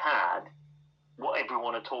 we had what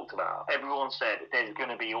everyone had talked about. Everyone said, there's going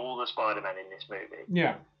to be all the Spider-Men in this movie.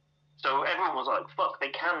 Yeah. So everyone was like, fuck, they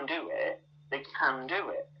can do it. They can do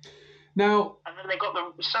it. Now... And then they got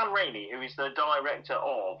Sam Raimi, who is the director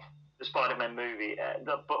of the Spider-Man movie,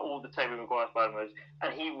 but all the Tobey Maguire Spider-Man movies,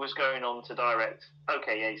 and he was going on to direct,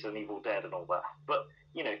 Ace and Evil Dead and all that, but,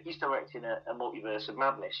 he's directing a Multiverse of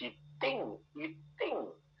Madness. You'd think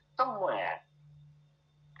somewhere,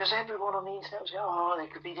 because everyone on the internet was going, oh, there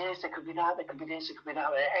could be this, there could be that, there could be this, there could be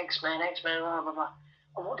that, X-Men, blah, blah, blah.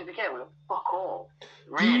 And what did we get? We went, fuck all.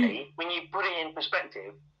 Really, when you put it in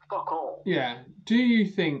perspective, fuck all. Yeah. Do you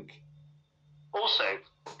think... Also,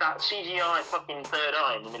 that CGI fucking third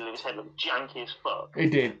eye in the middle of his head looked janky as fuck. It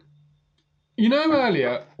did.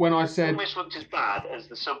 Earlier when I said... It almost looked as bad as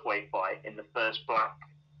the subway fight in the first Black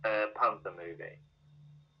Panther movie.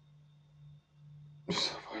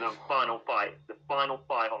 The final fight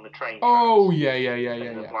on the train. Oh, yeah.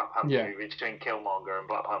 The Black Panther movie between Killmonger and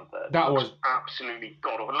Black Panther. That was absolutely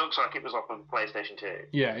god awful. It looks like it was off of PlayStation 2.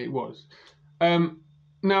 Yeah, it was.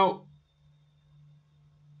 Now...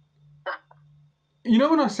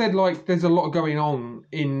 when I said, like, there's a lot going on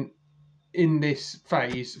in this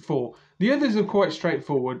phase 4, the others are quite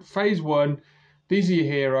straightforward. Phase 1, these are your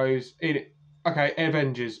heroes. Okay,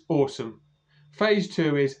 Avengers, awesome. Phase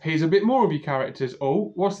 2 is, here's a bit more of your characters.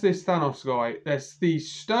 Oh, what's this Thanos guy? There's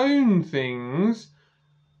these stone things.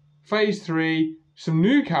 Phase 3, some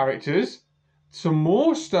new characters, some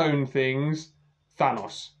more stone things,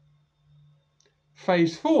 Thanos.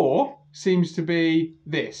 Phase 4 seems to be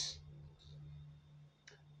this.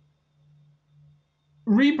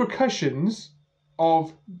 Repercussions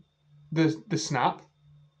of the snap.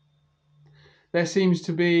 There seems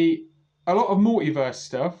to be a lot of multiverse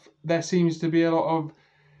stuff. There seems to be a lot of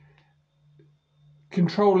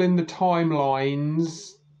controlling the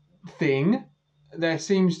timelines thing. There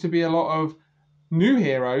seems to be a lot of new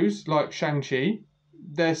heroes like Shang-Chi.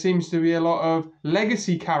 There seems to be a lot of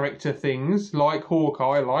legacy character things like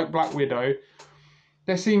Hawkeye, like Black Widow.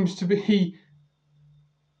 There seems to be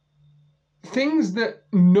things that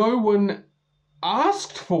no one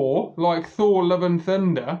asked for, like Thor Love and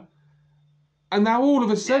Thunder. And now all of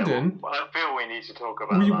a sudden... Yeah, I feel we need to talk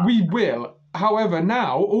about that. We will. However,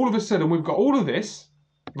 now, all of a sudden, we've got all of this,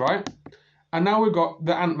 right? And now we've got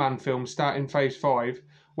the Ant-Man film starting Phase 5,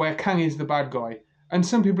 where Kang is the bad guy. And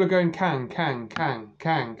some people are going, Kang.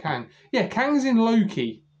 Yeah, Kang's in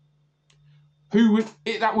Loki.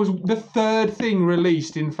 That was the third thing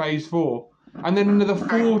released in Phase 4. And then another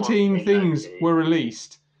 14 things were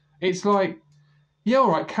released. It's like, yeah,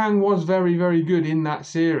 all right, Kang was very, very good in that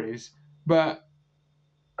series, but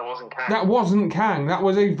that wasn't Kang. That wasn't Kang. That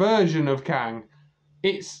was a version of Kang.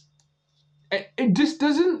 It just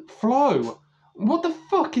doesn't flow. What the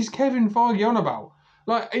fuck is Kevin Feige on about?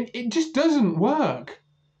 Like, it just doesn't work.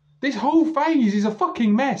 This whole phase is a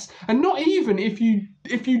fucking mess. And not even if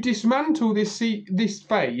you dismantle this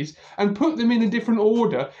phase and put them in a different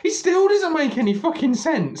order, it still doesn't make any fucking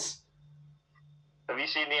sense. Have you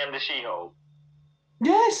seen the end of She-Hulk?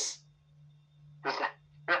 Yes.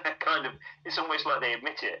 Kind of, it's almost like they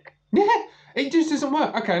admit it. Yeah, it just doesn't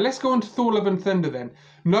work. Okay, let's go on to Thor Love and Thunder then.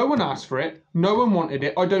 No one asked for it. No one wanted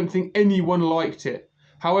it. I don't think anyone liked it.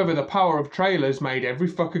 However, the power of trailers made every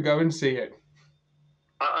fucker go and see it.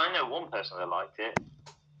 I know one person that liked it.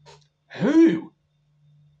 Who?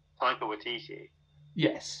 Taika Waititi.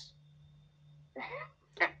 Yes.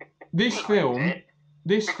 This film...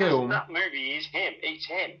 That movie is him. It's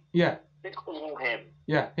him. Yeah. It's all him.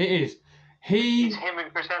 Yeah, it is. It's him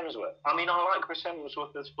and Chris Hemsworth. I mean, I like Chris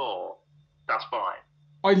Hemsworth as Thor. That's fine.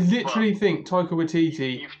 I literally think Taika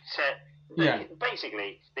Waititi... You've said...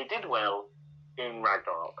 Basically, they did well in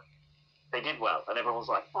Ragnarok. They did well, and everyone's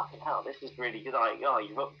like, fucking hell, this is really good. Like, oh,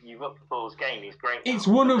 you've upped Thor's game. He's great. It's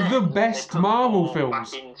one of the best Marvel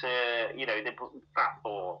films. Back into, they put Fat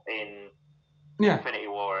Thor in Infinity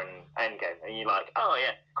War and Endgame, and you're like, oh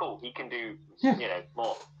yeah, cool. He can do,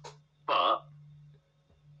 more. But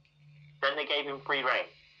then they gave him free reign,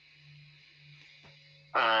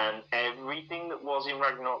 and everything that was in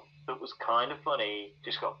Ragnarok that was kind of funny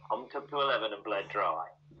just got pumped up to 11 and bled dry.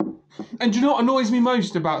 And do you know what annoys me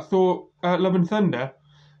most about Thor Love and Thunder?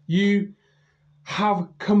 You have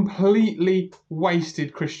completely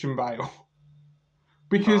wasted Christian Bale.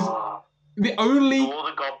 Because the only... Thor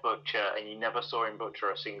the God Butcher, and you never saw him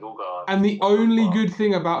butcher a single god. And the only good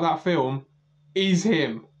thing about that film is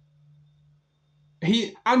him.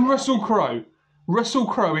 And Russell Crowe. Russell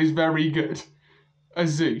Crowe is very good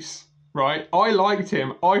as Zeus, right? I liked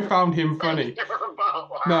him. I found him funny.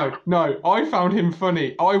 No, I found him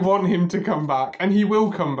funny. I want him to come back, and he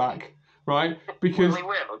will come back, right? Because he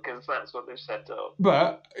will, because that's what they've set up.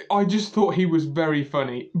 But I just thought he was very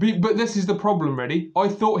funny. But this is the problem, ready? I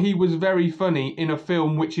thought he was very funny in a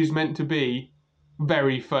film which is meant to be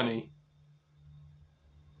very funny.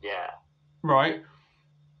 Yeah. Right?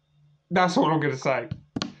 That's all I'm going to say.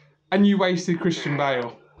 And you wasted Christian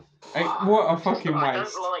Bale. What a fucking waste. I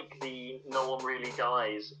don't like the no one really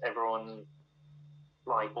dies, everyone...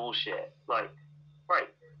 like bullshit. Like, right,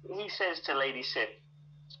 he says to Lady Sif,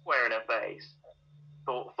 square in her face,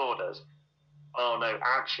 Thor does, oh no,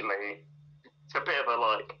 actually, it's a bit of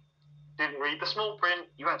a didn't read the small print,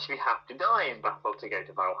 you actually have to die in battle to go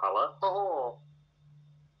to Valhalla. Oh.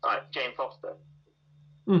 Right, Jane Foster.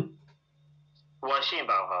 Why is she in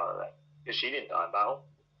Valhalla then? Because she didn't die in battle.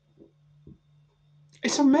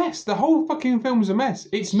 It's a mess. The whole fucking film's a mess.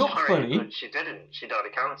 It's not funny. But she didn't. She died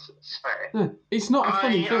of cancer. It's not a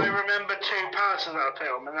funny film. I remember two parts of that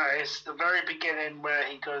film, and that is the very beginning where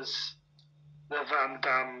he does the Van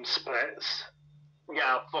Damme splits.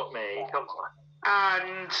 Yeah, fuck me. Come on.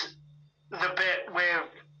 And the bit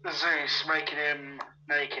with Zeus making him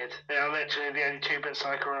naked. They are literally the only two bits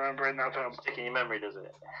I can remember in that film. Sticking in your memory, doesn't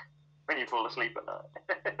it? When you fall asleep at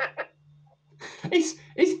night. It's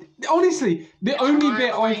honestly the only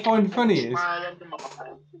bit I find funny is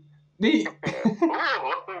the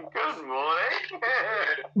Good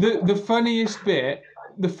morning. The funniest bit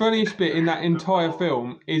in that entire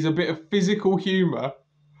film is a bit of physical humour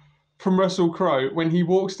from Russell Crowe when he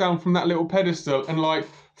walks down from that little pedestal and like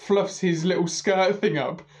fluffs his little skirt thing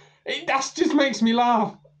up. That just makes me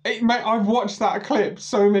laugh. I've watched that clip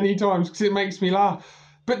so many times because it makes me laugh.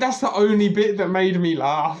 But that's the only bit that made me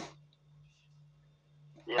laugh.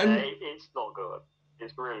 Yeah, it's not good.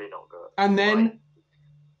 It's really not good.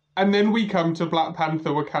 And then we come to Black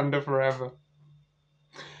Panther: Wakanda Forever.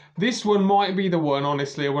 This one might be the one,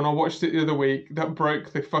 honestly, when I watched it the other week, that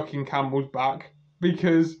broke the fucking camel's back,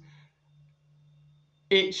 because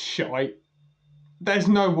it's shite. There's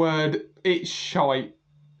no word. It's shite.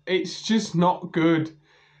 It's just not good.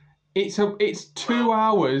 It's 2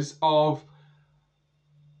 hours of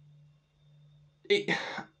it.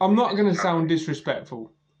 I'm not going to sound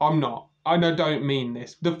disrespectful. I'm not. I don't mean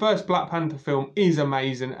this. The first Black Panther film is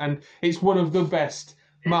amazing, and it's one of the best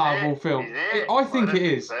Marvel films. I think it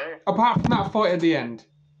is. Apart from that fight at the end,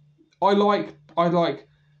 I like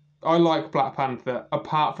Black Panther.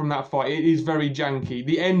 Apart from that fight, it is very janky.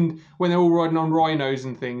 The end when they're all riding on rhinos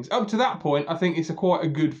and things. Up to that point, I think it's quite a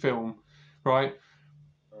good film, right?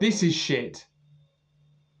 This is shit.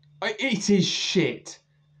 It is shit.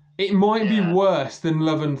 It might be worse than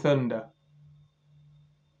Love and Thunder.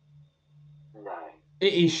 No.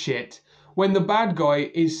 It is shit. When the bad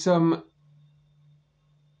guy is some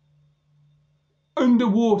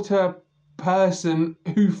underwater person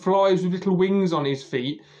who flies with little wings on his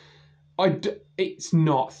feet, it's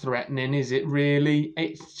not threatening, is it really?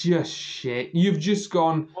 It's just shit. You've just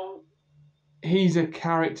gone, he's a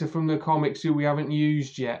character from the comics who we haven't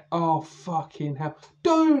used yet. Oh, fucking hell.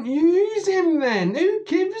 Don't use him then. Who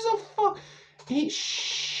gives a fuck? It's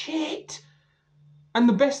shit. And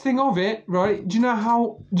the best thing of it, right? Do you know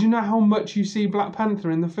how much you see Black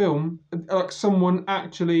Panther in the film? Like someone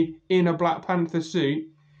actually in a Black Panther suit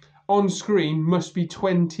on screen must be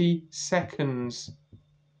 20 seconds.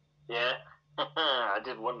 Yeah. I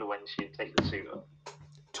did wonder when she'd take the suit off.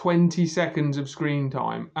 20 seconds of screen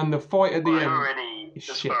time, and the fight at the end. Already, as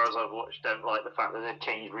shit. far as I've watched, don't like the fact that they've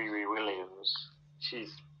changed Riri Williams.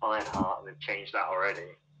 She's Ironheart, and they've changed that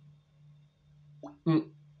already.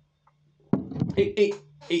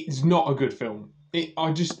 It's not a good film. It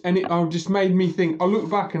just made me think. I looked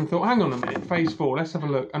back and thought, hang on a minute, Phase 4, let's have a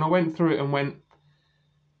look. And I went through it and went,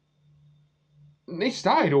 it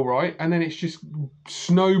started all right, and then it's just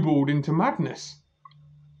snowballed into madness.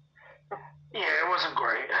 Yeah, it wasn't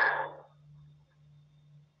great.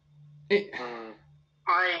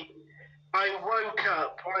 I woke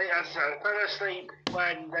up. I fell asleep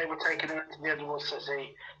when they were taking her to the Underwater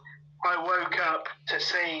City. I woke up to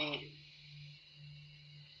see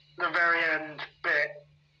the very end bit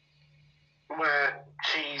where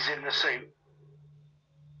she's in the suit,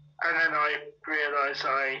 and then I realised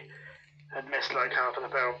I had missed like half of the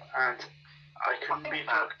film, and I couldn't be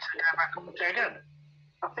fucked to go back and watch it again.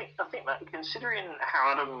 I think that, considering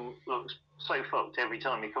how Adam looks so fucked every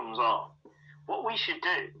time he comes on, what we should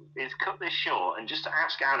do is cut this short and just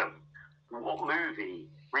ask Adam what movie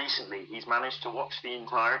recently he's managed to watch the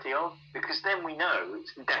entirety of, because then we know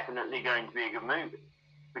it's definitely going to be a good movie.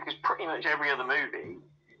 Because pretty much every other movie,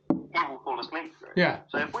 he will fall asleep through. Yeah.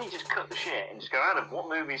 So if we just cut the shit and just go, Adam, what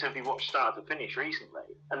movies have you watched start to finish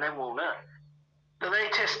recently? And then we'll know. The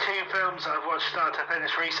latest 2 films I've watched start to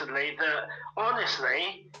finish recently that,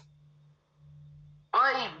 honestly,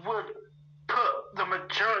 I would put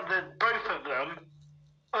both of them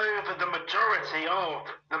over the majority of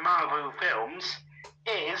the Marvel films,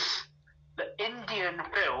 is the Indian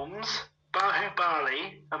films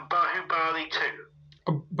Bahubali and Bahubali 2.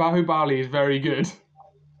 Bahubali is very good.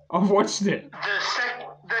 I've watched it.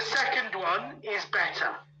 The second one is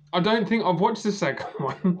better. I don't think I've watched the second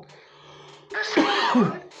one. The second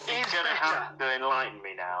one is You're going to have to enlighten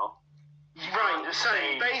me now. Right, so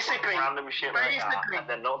basically, random shit like that, and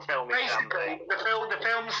then not tell me basically, something. the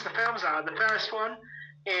films are, the first one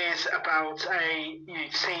is about you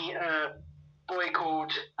see a boy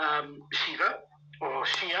called Shiva, or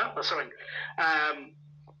Shia, or something,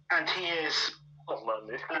 and he is, Oh man,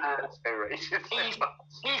 this is so racist.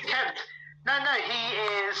 he's kept, he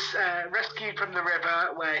is rescued from the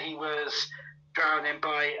river where he was drowning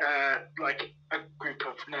by like a group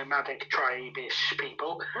of nomadic tribe-ish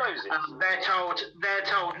people. Moses. They're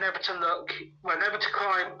told never to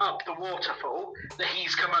climb up the waterfall that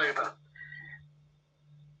he's come over.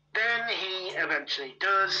 Then he eventually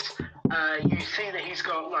does. You see that he's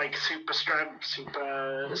got like super strength,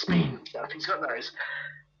 super speed and stuff. He's got those.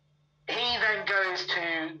 He then goes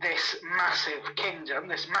to this massive kingdom,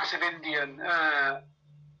 this massive Indian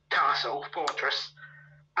castle, fortress,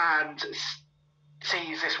 and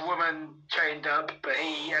sees this woman chained up, but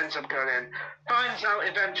he ends up going in. Finds out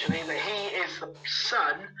eventually that he is the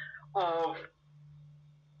son of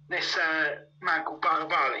this man called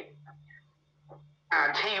Bahubali.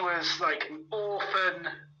 And he was like an orphan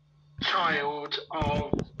child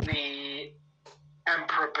of the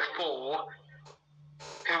emperor before,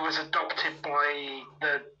 who was adopted by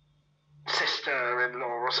the sister-in-law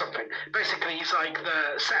or something. Basically, he's like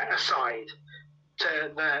the set aside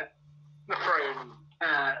to the throne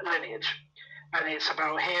lineage, and it's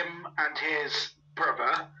about him and his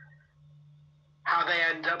brother, how they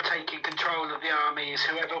end up taking control of the armies.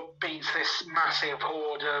 Whoever beats this massive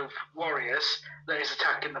horde of warriors that is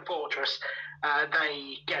attacking the fortress,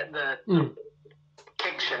 they get the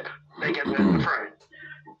kingship, they get the throne.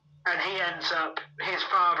 And he ends up, his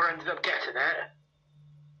father ended up getting it,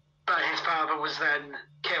 but his father was then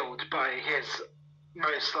killed by his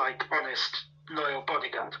most like honest, loyal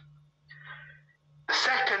bodyguard. The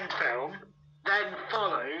second film then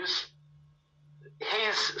follows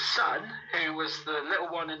his son, who was the little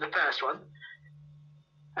one in the first one,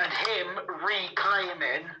 and him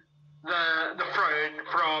reclaiming the throne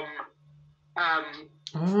from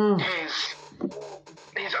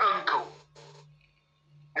his uncle,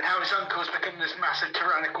 and how his uncle's become this massive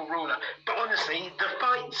tyrannical ruler. But honestly, the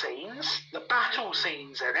fight scenes, the battle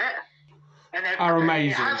scenes in it, and everything, are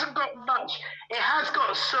amazing. It hasn't got much. It has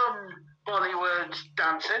got some Bollywood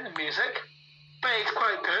dancing and music, but it's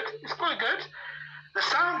quite good. It's quite good. The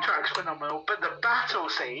soundtrack's phenomenal, but the battle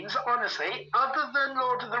scenes, honestly, other than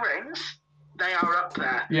Lord of the Rings, they are up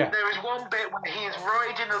there. Yeah. There is one bit where he is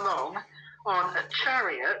riding along on a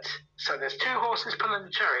chariot, so there's two horses pulling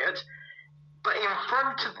the chariot, but in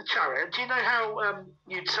front of the chariot, do you know how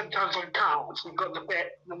you'd sometimes on cars, you've got the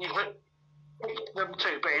bit, when you hit them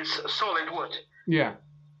too, but it's solid wood. Yeah.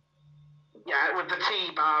 Yeah, with the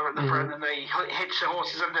T-bar at the front, and they hitch the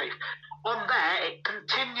horses underneath. On there, it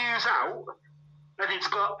continues out, and it's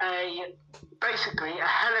got basically a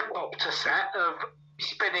helicopter set of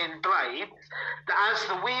spinning blades that as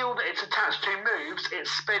the wheel that it's attached to moves, it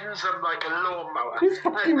spins them like a lawnmower. It's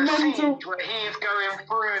fucking and the mental. scenes where he's going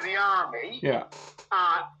through the army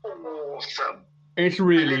are awesome. It's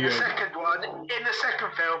really and in good. In the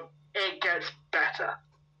second film, it gets better.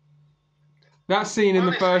 That scene in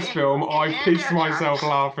the first Honestly, film, if I you pissed get a myself chance,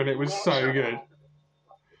 laughing. It was watch so them. good.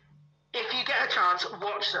 If you get a chance,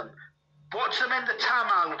 watch them. Watch them in the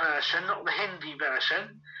Tamil version, not the Hindi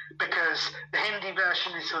version, because the Hindi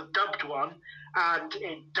version is a dubbed one, and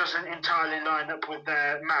it doesn't entirely line up with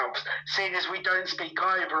their mouths. Seeing as we don't speak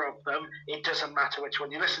either of them, it doesn't matter which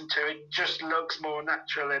one you listen to. It just looks more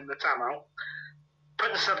natural in the Tamil.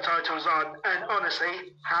 Put the subtitles on, and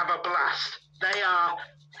honestly, have a blast. They are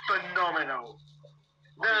phenomenal.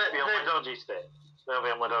 They'll be on my dodgy stick. They'll be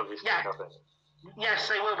on my dodgy stick, Yeah. I think. Yes,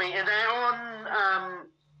 they will be. And they're on.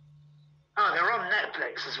 They're on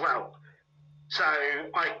Netflix as well. So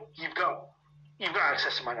you've got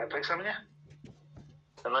access to my Netflix, haven't you?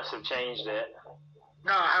 Unless they've changed it.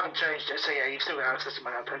 No, I haven't changed it. So yeah, you've still got access to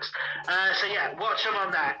my Netflix. So yeah, watch them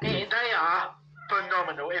on that. They are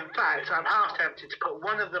phenomenal. In fact, I'm half tempted to put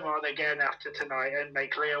one of them on again after tonight and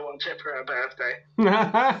make Leah watch it for her birthday.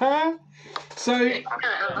 So Hey,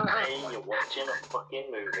 you're watching a fucking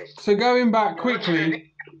movie. So going back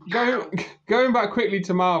quickly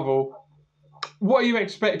to Marvel, what are you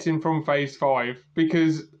expecting from Phase 5?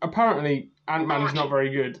 Because apparently Ant-Man's not very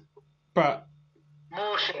good, but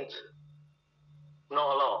More shit.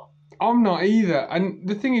 Not a lot. I'm not either. And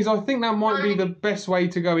the thing is, I think that might be the best way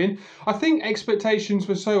to go in. I think expectations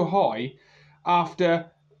were so high after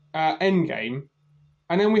Endgame,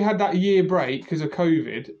 and then we had that year break because of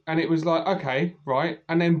COVID, and it was like, okay, right,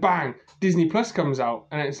 and then bang, Disney Plus comes out,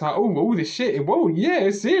 and it's like, oh, all this shit, whoa, yeah,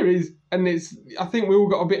 a series, and I think we all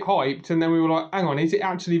got a bit hyped, and then we were like, hang on, is it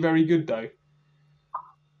actually very good though?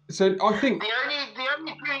 So I think The only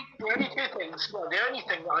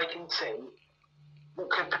thing that I can see that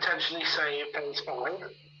could potentially save Phase 5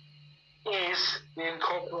 is the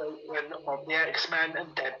incorporation of the X-Men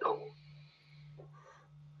and Deadpool.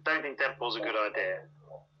 Don't think Deadpool's a good idea.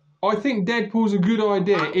 I think Deadpool's a good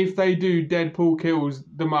idea if they do Deadpool kills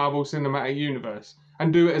the Marvel Cinematic Universe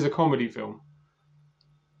and do it as a comedy film.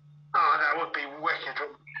 Oh, that would be wicked.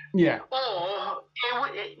 Yeah. Or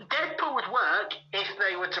Deadpool would work if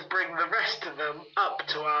they were to bring the rest of them up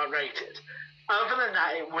to R-rated. Other than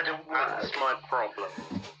that, it wouldn't work. That's my problem.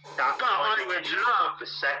 But I would love, The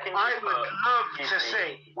second I you would put love to Disney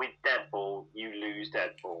see. with Deadpool, you lose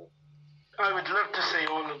Deadpool. I would love to see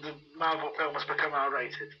all of the Marvel films become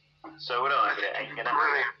R-rated. So would I, but it ain't gonna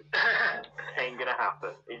happen. Ain't gonna happen.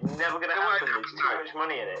 It's never gonna happen. There's too much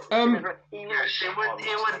money in it. Even if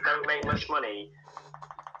don't make much money,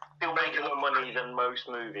 still making more money than most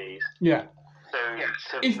movies. Yeah. So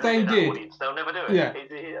if they did, audience, they'll never do it. Yeah.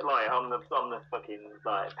 Like I'm the fucking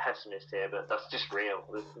like pessimist here, but that's just real.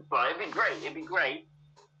 Like it'd be great.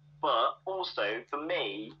 But also for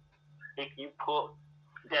me, if you put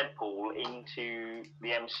Deadpool into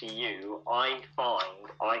the MCU, I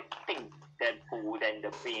think Deadpool would end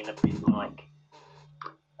up being a bit like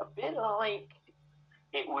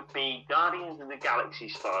it would be Guardians of the Galaxy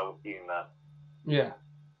style humour. Yeah.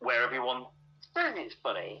 Where everyone says it's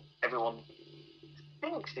funny, everyone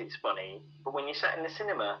thinks it's funny, but when you're sat in the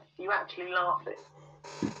cinema, you actually laugh it.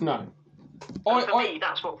 No. For me,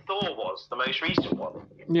 that's what Thor was, the most recent one.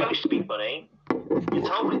 It's supposed to be funny. You're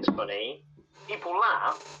told it's funny. People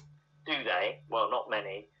laugh, do they? Well, not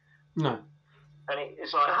many. No. And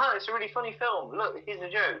it's like, it's a really funny film. Look, here's a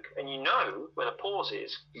joke. And you know where the pause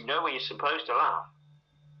is. You know where you're supposed to laugh.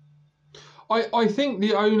 I think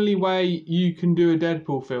the only way you can do a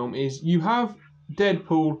Deadpool film is you have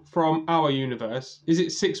Deadpool from our universe. Is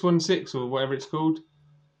it 616 or whatever it's called?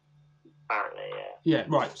 Apparently, yeah. Yeah,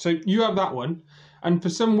 right. So you have that one, and for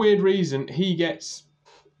some weird reason, he gets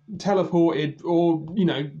teleported or,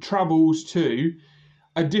 travels to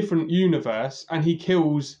a different universe, and he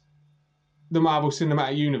kills the Marvel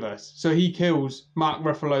Cinematic Universe. So he kills Mark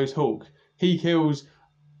Ruffalo's Hulk. He kills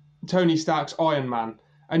Tony Stark's Iron Man.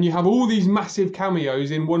 And you have all these massive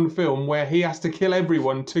cameos in one film where he has to kill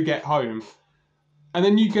everyone to get home. And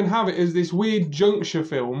then you can have it as this weird juncture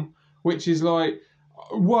film, which is like,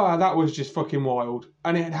 wow, that was just fucking wild.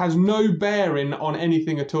 And it has no bearing on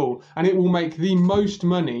anything at all. And it will make the most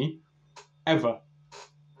money ever.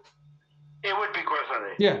 It would be quite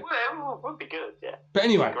funny. Yeah. Well, it would be good, yeah. But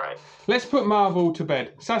anyway, Great. Let's put Marvel to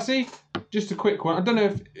bed. Sassy, just a quick one. I don't know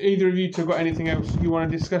if either of you two got anything else you want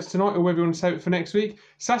to discuss tonight or whether you want to save it for next week.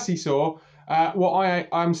 Sassy saw what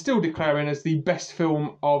I'm still declaring as the best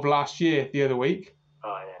film of last year the other week.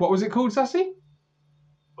 Oh, yeah. What was it called, Sassy?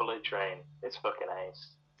 Bullet Train. It's fucking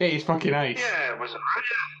ace. It is fucking ace. Yeah, it was.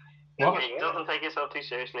 What? It doesn't take itself too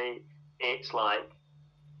seriously. It's like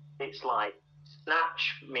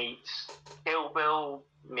Snatch meets Kill Bill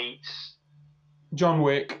meets John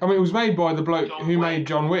Wick. I mean, it was made by the bloke who made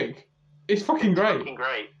John Wick. It's fucking great. Fucking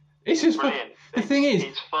great. It's just brilliant. The thing is,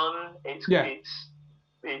 it's fun. It's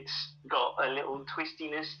got a little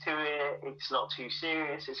twistiness to it. It's not too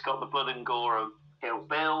serious. It's got the blood and gore of Kill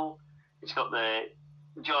Bill. It's got the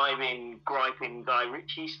jiving, griping Guy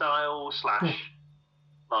Ritchie style /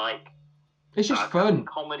 like. It's just fun.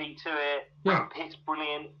 Comedy to it. Yeah. It's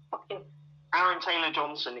brilliant. Fucking Aaron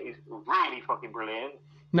Taylor-Johnson is really fucking brilliant.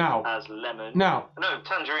 Now. As Lemon. Now. No,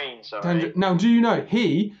 Tangerine, sorry. Now, do you know,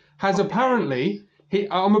 he has apparently...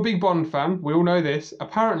 I'm a big Bond fan, we all know this.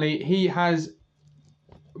 Apparently, he has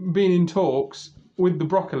been in talks with the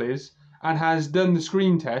Broccolis and has done the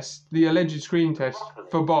screen test, the alleged screen test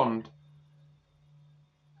for Bond.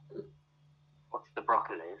 What's the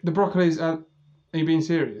Broccolis? The Broccolis are you being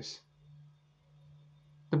serious?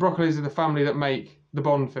 The Broccolis are the family that make the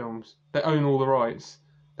Bond films. They own all the rights.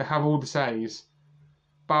 They have all the says.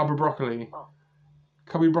 Barbara Broccoli. Oh.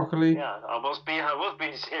 Cubby Broccoli. Yeah, I was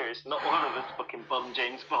being serious. Not one of us fucking bum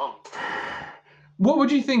James Bond. What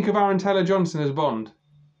would you think of Aaron Taylor-Johnson as Bond?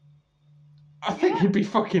 I think he'd be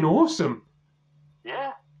fucking awesome.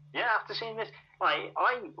 Yeah, after seeing this, like,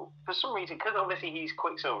 for some reason, because obviously he's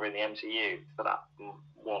Quicksilver in the MCU for that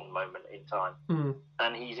one moment in time. Mm.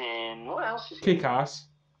 And he's in, what else is he? Kick-Ass.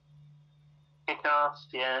 Kick-Ass,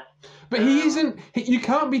 yeah. But he isn't... you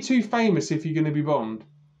can't be too famous if you're going to be Bond.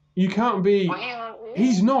 You can't be... Well,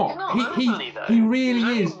 he's not. He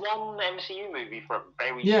really is. One MCU movie for a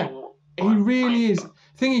very short... He really is.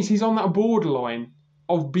 Thing is, he's on that borderline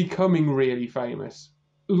of becoming really famous.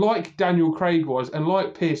 Like Daniel Craig was, and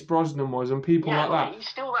like Pierce Brosnan was, and people like that. He's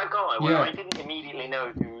still that guy where I didn't immediately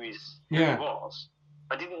know who he was.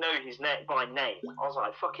 I didn't know his name by name. I was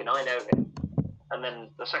like, fucking, I know him. And then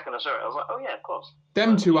the second I saw it, I was like, oh yeah, of course.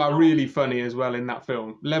 Them two are really funny as well in that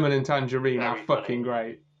film. Lemon and Tangerine are fucking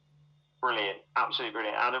great. Brilliant. Absolutely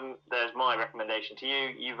brilliant. Adam, there's my recommendation to you.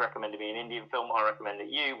 You've recommended me an Indian film. I recommend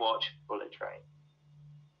that you watch Bullet Train.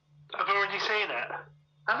 I've already seen it.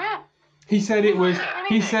 Oh yeah. He said it was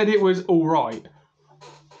all right.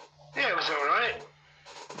 Yeah, it was all right.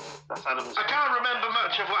 That's Adam's. I can't remember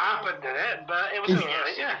much of what happened in it, but it was all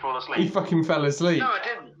right. Yeah. Fall asleep. He fucking fell asleep. No, I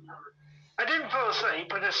didn't. I didn't fall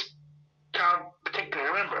asleep. I just can't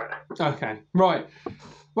particularly remember it. Okay, right.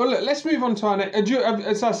 Well, look, let's move on to our next. Have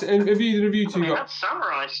either of you two got had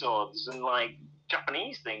samurai swords and like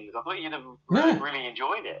Japanese things. I thought you'd have Yeah. really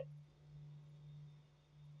enjoyed it.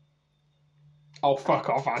 Oh, fuck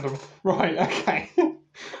off, Adam. Right, okay.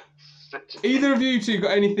 Such a Either of you two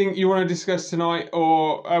got anything you want to discuss tonight,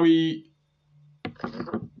 or are we...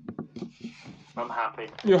 I'm happy.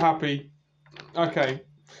 You're happy? Okay.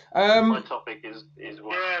 My topic is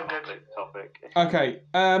one Yeah, good. topic. Okay,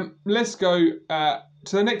 let's go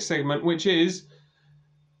to the next segment, which is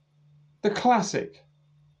the classic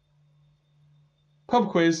pub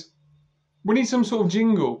quiz. We need some sort of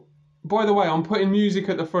jingle. By the way, I'm putting music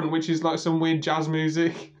at the front, which is like some weird jazz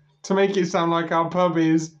music, to make it sound like our pub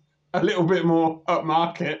is a little bit more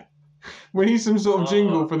upmarket. We need some sort of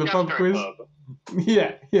jingle for the pub Gastro quiz. pub.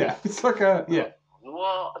 Yeah. It's like a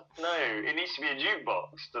What? No, it needs to be a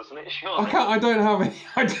jukebox, doesn't it? Surely. I don't have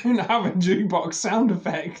a jukebox sound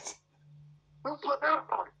effect.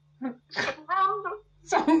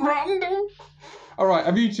 Sound random. All right,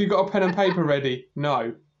 have you two got a pen and paper ready?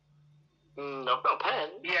 No. I've got a pen.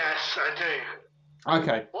 Yes, I do.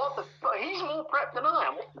 Okay. What the fuck? He's more prepped than I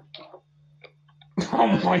am. Oh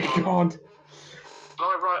my god. Can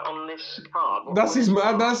I write on this card? What-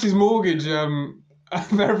 That's his mortgage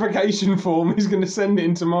verification form. He's going to send it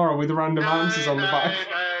in tomorrow with random answers on the back.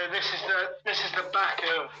 No, this is the back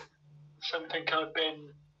of something I've been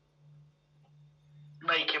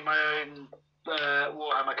making my own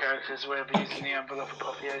Warhammer characters with using the envelope of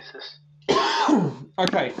apotheosis.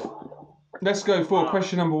 Okay. Let's go for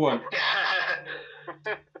question number one.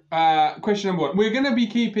 Question number one. We're going to be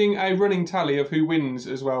keeping a running tally of who wins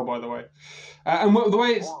as well, by the way. And the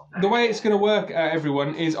way it's going to work,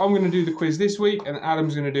 everyone, is I'm going to do the quiz this week, and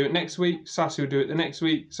Adam's going to do it next week. Sassy will do it the next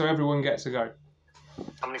week, so everyone gets a go.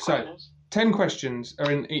 How many So, questions? 10 questions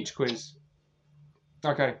are in each quiz.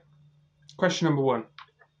 Okay. Question number one.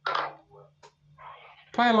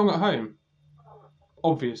 Play along at home.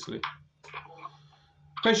 Obviously.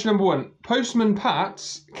 Question number one. Postman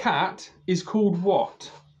Pat's cat is called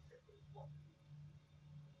what?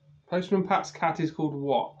 Postman Pat's cat is called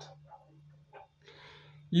what?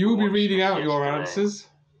 You will be reading out your answers.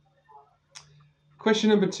 Question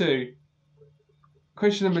number two.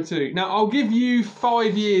 Now, I'll give you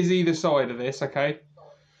 5 years either side of this, okay?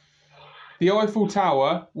 The Eiffel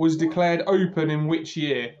Tower was declared open in which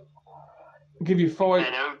year? I'll give you 5...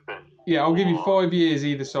 Then open. Yeah, I'll give you 5 years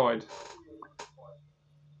either side.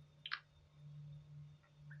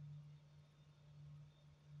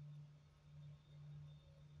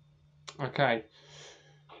 Okay.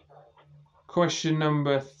 Question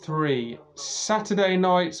number 3. Saturday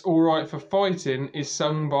Night's Alright for Fighting is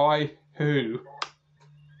sung by who?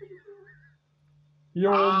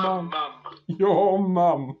 Your mum. Mum. Your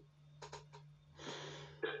mum.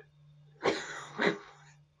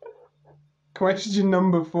 Question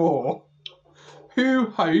number 4. Who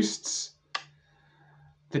hosts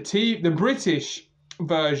the British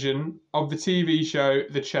version of the TV show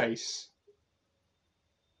The Chase?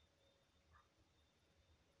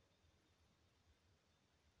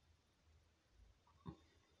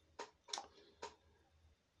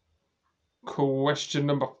 Question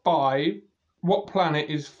number 5. What planet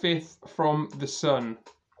is 5th from the sun?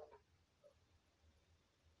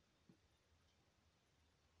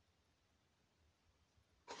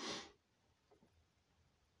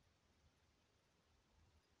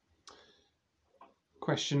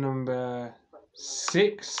 Question number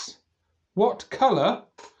 6. What colour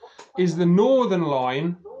is the Northern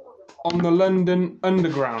Line on the London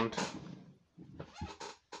Underground?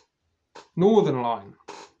 Northern Line.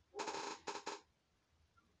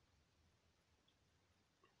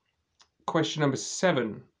 Question number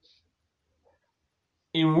 7.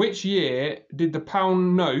 In which year did the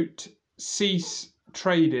pound note cease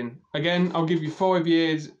trading? Again, I'll give you 5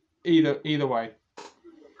 years either way.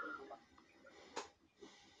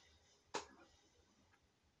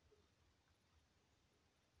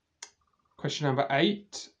 Question number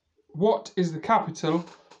 8. What is the capital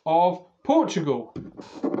of Portugal?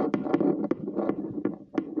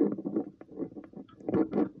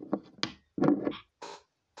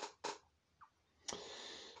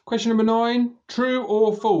 Question number 9. True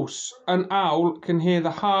or false? An owl can hear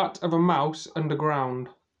the heart of a mouse underground.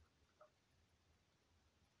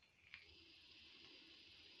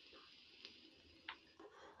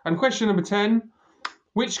 And question number 10.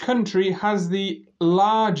 Which country has the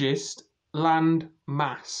largest land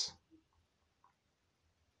mass?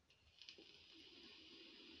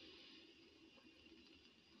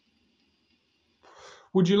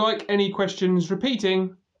 Would you like any questions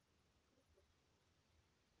repeating?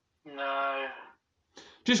 No.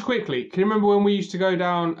 Just quickly, can you remember when we used to go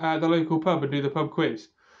down the local pub and do the pub quiz?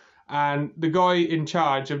 and the guy in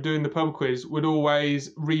charge of doing the pub quiz would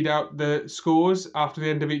always read out the scores after the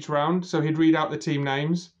end of each round. So he'd read out the team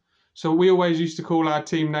names. So we always used to call our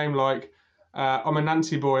team name like, I'm a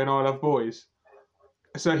Nancy boy and I love boys.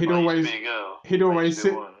 So he'd always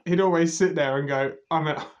sit there and go, I'm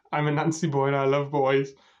a Nancy boy and I love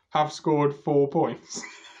boys. Have scored 4 points.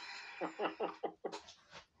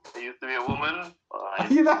 I used to be a woman.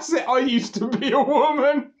 Yeah, that's it. I used to be a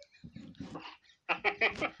woman.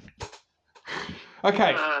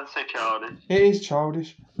 Okay. So childish. It is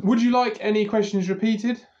childish. Would you like any questions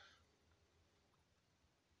repeated?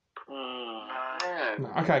 No.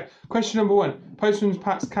 No. Okay. Question number 1. Postman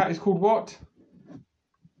Pat's cat is called what?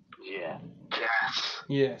 Yeah. Yes.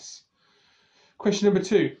 Yes. Question number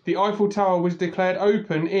 2. The Eiffel Tower was declared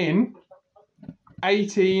open in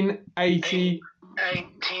 1889.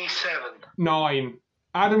 87.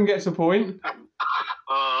 Adam gets a point. Oh,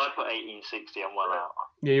 I put 1860. I'm well out.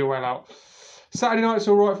 Yeah, you're well out. Saturday Night's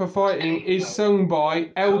Alright for Fighting is sung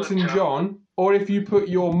by Elton John, or if you put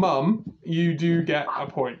your mum, you do get a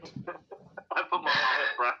point. I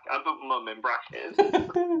put mum in brackets.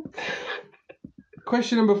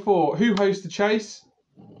 Question number 4. Who hosts the chase?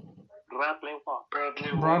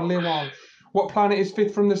 Bradley Walsh. What planet is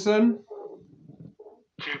fifth from the sun?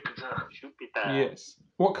 Jupiter. Yes.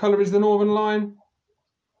 What colour is the Northern Line?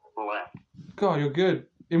 Black. God, you're good.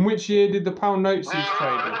 In which year did the pound note cease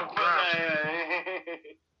trading?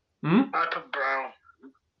 I put brown.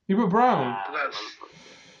 You put brown. That's,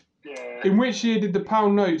 yeah. In which year did the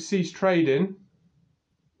pound note cease trading?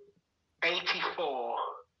 84.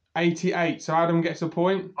 88. So Adam gets a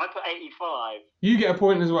point. I put 85. You get a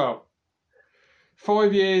point as well.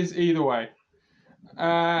 5 years either way.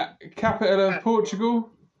 Capital of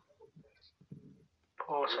Portugal?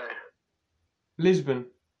 Porto. Lisbon.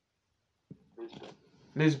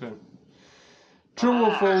 True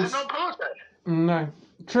or false? Is it not Porto? No.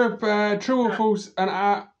 True or false?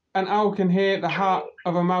 An owl can hear the heart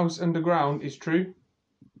of a mouse underground is true.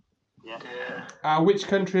 Yeah. Which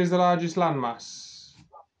country is the largest landmass?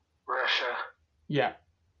 Russia. Yeah.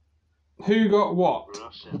 Who got what?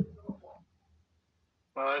 Russia.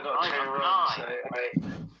 Well, I got I 2 got wrong, 9. so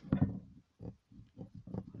 8.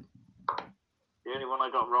 The only one I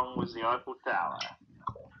got wrong was the Eiffel Tower.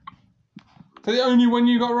 So the only one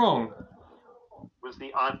you got wrong? Was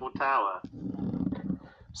the Eiffel Tower.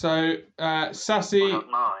 So Sassy I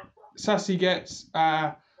got 9. Sassy gets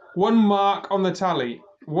 1 mark on the tally.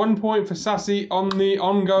 1 point for Sassy on the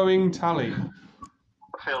ongoing tally.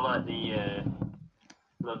 I feel like the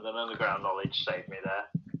London Underground knowledge saved me there.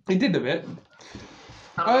 He did a bit.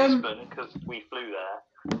 And Lisbon, because we flew there.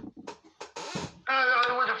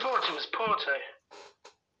 I would have thought it was Porto.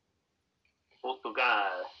 Portugal.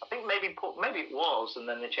 I think maybe it was, and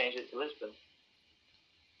then they changed it to Lisbon.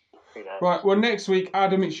 Who knows? Right, well, next week,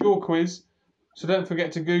 Adam, it's your quiz. So don't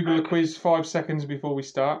forget to Google the quiz 5 seconds before we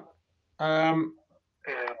start. Yeah,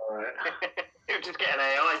 alright. He'll just get an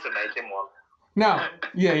AI to make him one. Now,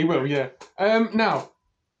 yeah, he will, yeah. Now,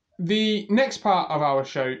 the next part of our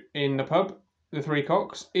show in the pub, the Three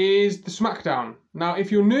Cocks, is the Smackdown. Now,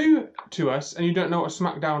 if you're new to us and you don't know what a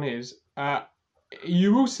Smackdown is,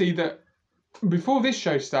 you will see that before this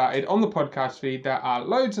show started, on the podcast feed, there are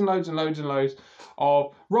loads and loads and loads and loads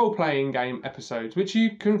of role-playing game episodes, which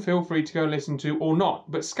you can feel free to go and listen to or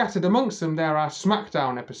not. But scattered amongst them, there are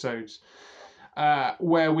Smackdown episodes,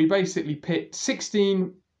 where we basically pit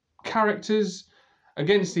 16 characters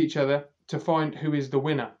against each other to find who is the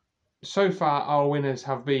winner. So far, our winners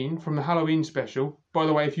have been from the Halloween special. By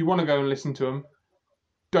the way, if you want to go and listen to them,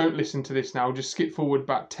 don't listen to this now. Just skip forward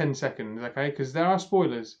about 10 seconds, okay? Because there are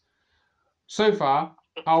spoilers. So far,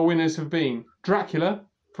 our winners have been Dracula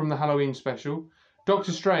from the Halloween special,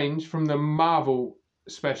 Doctor Strange from the Marvel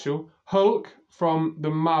special, Hulk from the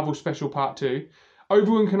Marvel special part 2,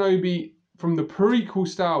 Obi-Wan Kenobi from the prequel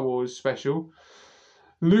Star Wars special,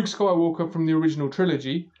 Luke Skywalker from the original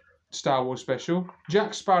trilogy Star Wars special,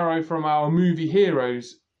 Jack Sparrow from our Movie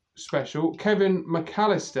Heroes special, Kevin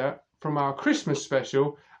McAllister from our Christmas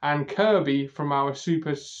special, and Kirby from our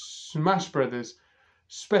Super Smash Brothers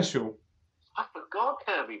special. I forgot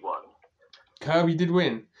Kirby won. Kirby did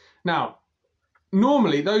win. Now,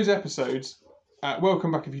 normally those episodes,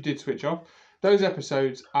 welcome back if you did switch off, those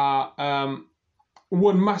episodes are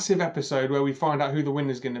one massive episode where we find out who the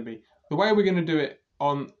winner's going to be. The way we're going to do it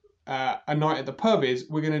on a night at the pub is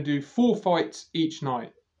we're going to do 4 fights each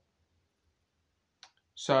night.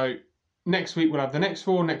 So next week we'll have the next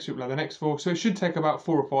 4, next week we'll have the next 4. So it should take about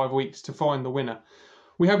 4 or 5 weeks to find the winner.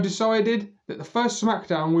 We have decided that the first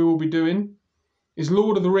Smackdown we will be doing is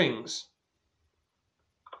Lord of the Rings.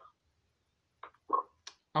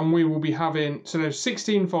 and we will be having. So there's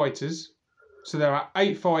 16 fighters. So there are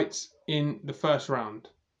 8 fights in the first round.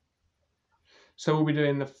 So we'll be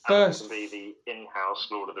doing the first. Adam will be the in-house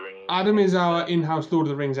Lord of the Rings. Adam is our in-house Lord of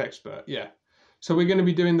the Rings expert. Yeah. So we're going to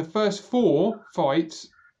be doing the first 4 fights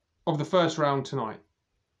of the first round tonight.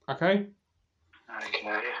 Okay.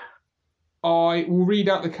 Okay. I will read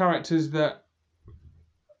out the characters that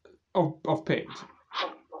I've picked.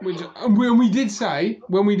 Which when we did say,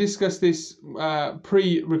 when we discussed this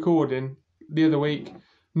pre-recording the other week,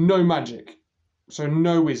 no magic. So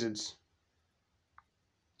no wizards.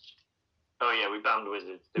 Oh yeah, we banned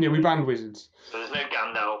wizards. Yeah, we banned wizards. So there's no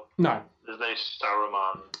Gandalf. No. There's no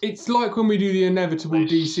Saruman. It's like when we do the inevitable No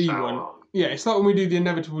DC Sauron. one. Yeah, it's like when we do the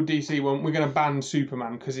inevitable DC one, we're going to ban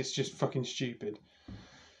Superman because it's just fucking stupid.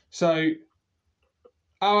 So,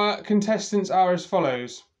 our contestants are as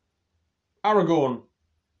follows. Aragorn,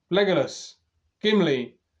 Legolas,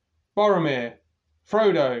 Gimli, Boromir,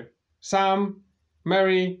 Frodo, Sam,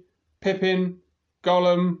 Merry, Pippin,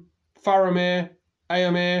 Gollum, Faramir,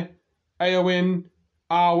 Éomer, Éowyn,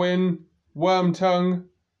 Arwen, Wormtongue,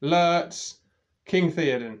 Lurtz, King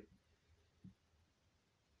Theoden.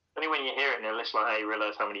 Only when you hear it in a list like that, you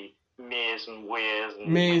realise how many Mears and Weirs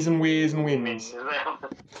and... Mears and Weirs and Wins. Mins are there.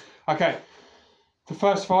 Okay, the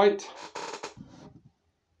first fight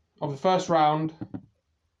of the first round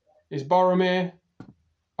is Boromir.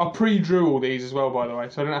 I pre-drew all these as well, by the way,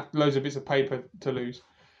 so I don't have loads of bits of paper to lose.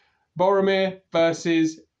 Boromir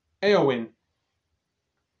versus Éowyn.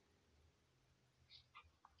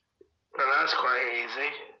 Well, that's quite easy.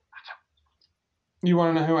 You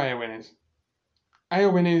want to know who Éowyn is?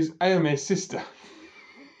 Éowyn is Éomer's sister.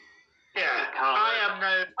 Yeah, I am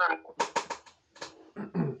no...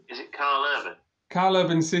 Is it Carl Urban? Carl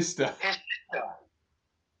Urban's sister. His sister.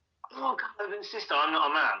 Oh, Carl Urban's sister, I'm not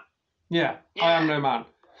a man. Yeah, I am no man.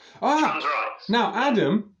 Ah, Trans rights. now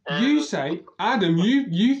Adam, you say, Adam,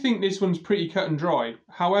 you think this one's pretty cut and dry.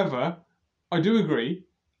 However, I do agree.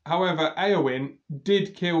 However, Éowyn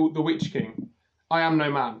did kill the Witch King. I am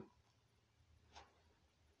no man.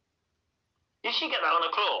 Did she get that on a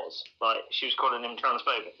clause? Like, she was calling him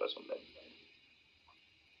transphobic or something?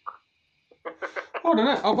 Oh, I don't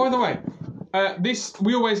know. Oh, by the way, this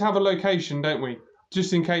we always have a location, don't we?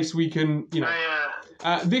 Just in case we can, you know.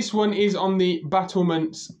 This one is on the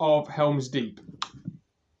battlements of Helm's Deep.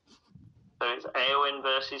 So it's Éowyn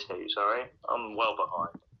versus who, sorry? I'm well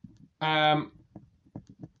behind.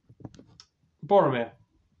 Boromir.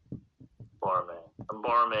 Boromir. And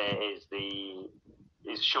Boromir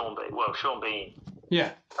is Sean Bean. Well, Sean Bean.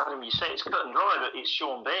 Yeah. Adam, you say it's cut and dry, but it's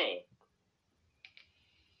Sean Bean.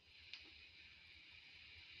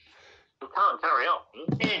 We can't carry on.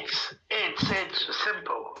 It's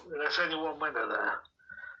simple. There's only one winner there.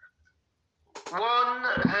 One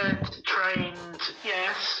had trained,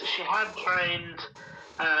 yes, she had trained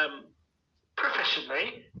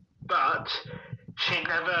proficiently, but she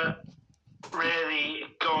never really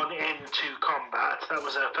gone into combat. That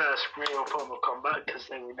was her first real form of combat because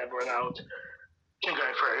they were never allowed to go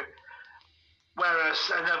through.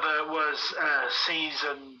 Whereas another was a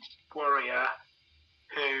seasoned warrior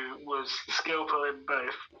who was skillful in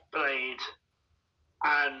both blade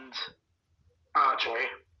and archery,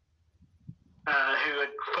 who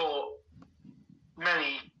had fought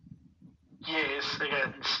many years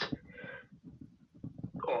against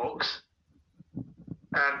orcs,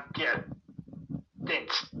 and yeah,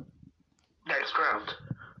 it's next round.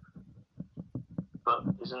 But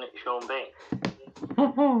isn't it Sean Bean?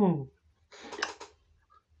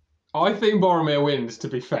 I think Boromir wins, to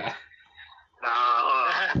be fair.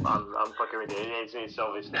 I'm fucking with you. It's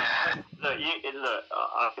obvious. Look,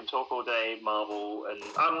 I can talk all day Marvel, and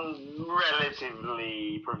I'm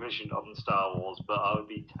relatively proficient on Star Wars, but I would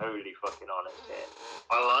be totally fucking honest here.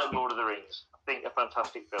 I like Lord of the Rings. I think they're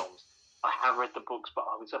fantastic films. I have read the books, but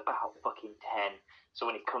I was about fucking 10. So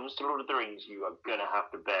when it comes to Lord of the Rings, you are gonna have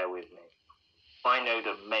to bear with me. I know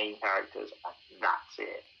the main characters, and that's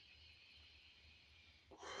it.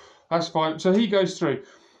 That's fine. So he goes through.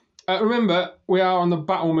 Remember, we are on the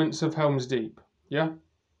battlements of Helm's Deep. Yeah?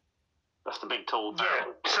 That's the big tall Yeah,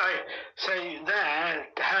 town. so there,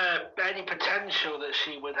 any potential that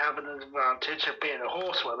she would have an advantage of being a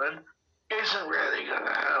horsewoman isn't really going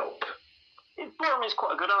to help. Boromir's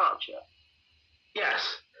quite a good archer.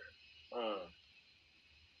 Yes.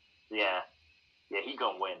 Yeah, he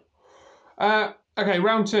gonna win. Okay,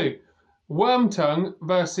 round 2. Wormtongue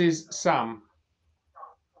versus Sam.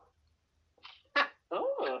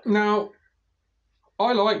 Now,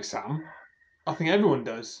 I like Sam. I think everyone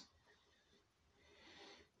does.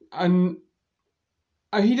 And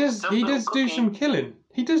he does do some killing.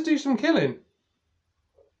 He does do some killing.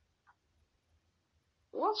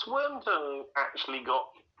 What's Wormtongue actually got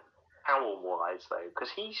power-wise, though? Because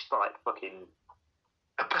he's like fucking...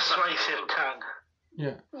 A persuasive tongue.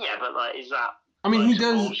 Yeah. Yeah, but like, is that... I mean, he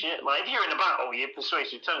does. Bullshit? Like, if you're in a battle, your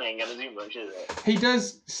persuasive tongue ain't gonna do much, is it? He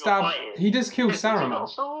does stab. fighting. He does kill Does he Saruman. got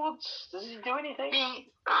swords? Does he do anything?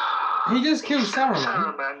 He does kill stabs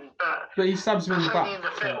Saruman, but but he stabs him in the that's only back. in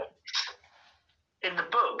the film. In the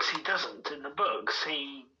books, he doesn't. In the books,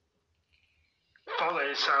 he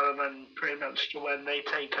follows Saruman pretty much to when they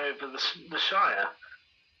take over the Shire.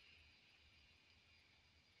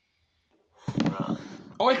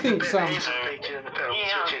 I think It Sam. is featured in the films, He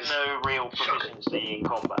which has is no real proficiency in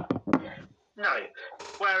combat. no.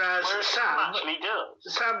 Whereas Whereas Sam actually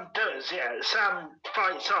does. Sam does, yeah. Sam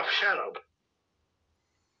fights off Shelob.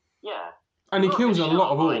 Yeah. And he kills a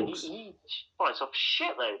lot of Like, orcs. He fights off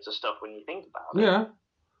shitloads of stuff when you think about it. Yeah.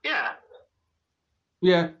 Yeah.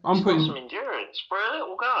 Yeah. I'm He's got some putting. endurance. For a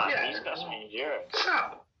little guy, Yeah. he's got some endurance.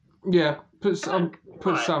 Sam. Yeah. Put Sam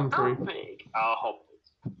Right, Sam how through. big are hobbits?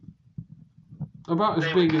 About as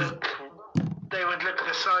They big would as. they would look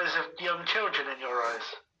the size of young children in your eyes.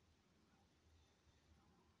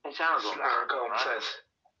 It's As Aragorn. Aragorn right? says.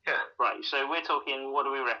 Yeah. Right, so we're talking, what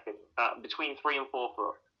do we reckon? Between 3 and 4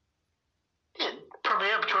 foot. Yeah, probably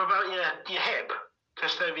up to about your hip.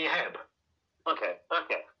 Just over your hip. Okay.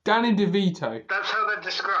 Danny DeVito. That's how they're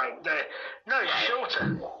described. No,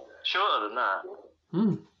 shorter. Shorter than that.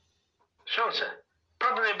 Hmm. Shorter.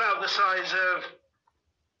 Probably about the size of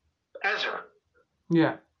Ezra.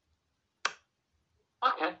 Yeah.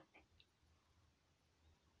 Okay.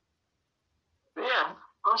 But yeah,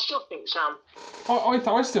 I still think Sam.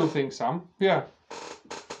 I still think Sam. Yeah.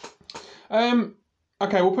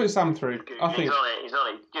 Okay, we'll put Sam through. I think. He's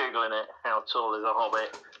on it, Googling it. How tall is a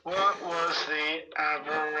hobbit? What was the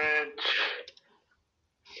average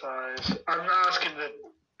size? I'm asking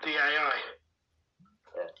the AI.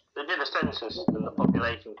 Yeah. They did a census and the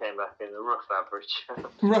population came back in the rough average.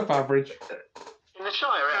 Rough average. In the Shire,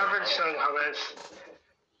 Average size hobbits.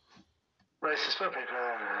 Racist public.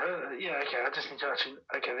 Yeah, okay, I just need to actually.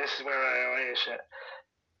 Okay, this is where AI is shit.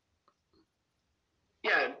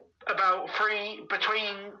 Yeah, about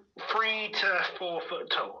between 3 to 4 foot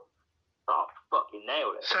tall. Oh, fucking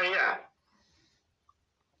nailed it. So yeah,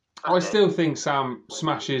 I still think Sam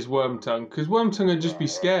smashes Wormtongue because Wormtongue would just be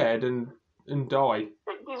scared and die.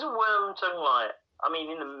 Is a Wormtongue like? I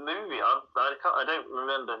mean, in the movie, I don't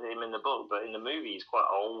remember him in the book, but in the movie, he's quite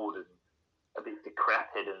old and a bit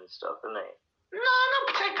decrepit and stuff, isn't he? no,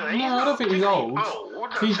 not particularly. No, I don't think he's old.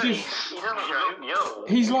 He's just- He doesn't look young.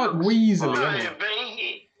 He's like Weasley, No, isn't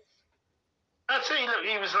he? but I'd say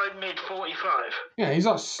he was like mid 45. Yeah, he's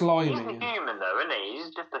like He's slimy. a human, though, isn't he?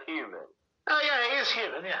 He's just a human. Oh yeah, he is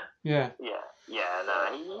human. Yeah, Yeah. Yeah,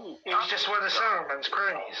 no, he was just one of Saruman's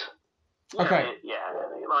cronies. Yeah, Okay. Yeah,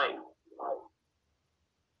 like,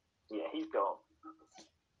 yeah, he's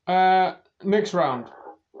gone. Next round.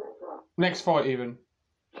 Next fight, even.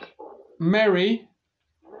 Merry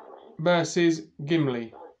versus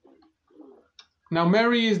Gimli. Now,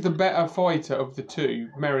 Merry is the better fighter of the two,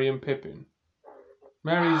 Merry and Pippin.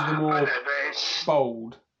 Merry's the I more know, but it's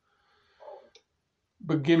bold.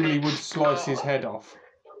 But Gimli would slice his head off.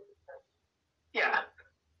 yeah.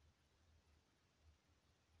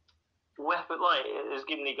 Weapon, like, has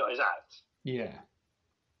Gimli got his axe? Yeah.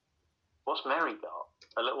 What's Merry got?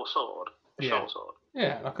 A little sword? A Yeah. short sword?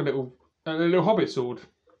 Yeah, like a little hobbit sword.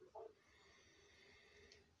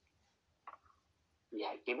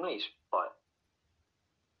 Yeah, Gimli's like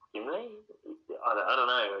Gimli. I don't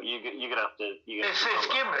know. You're gonna have to. It's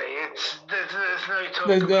Gimli. There's no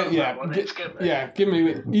talk about that one. It's Gimli. Yeah,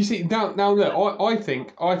 Gimli. You see, now look, I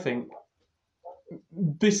think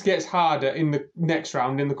this gets harder in the next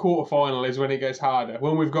round. In the quarterfinal is when it gets harder.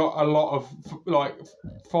 When we've got a lot of like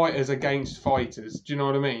fighters against fighters. Do you know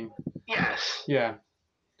what I mean? Yes. Yeah.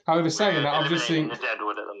 However, saying that, I've just seen. the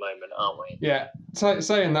Deadwood at the moment, aren't we? Yeah,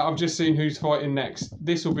 saying that, I've just seen who's fighting next.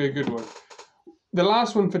 This will be a good one. The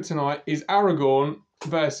last one for tonight is Aragorn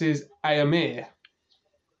versus Éomer.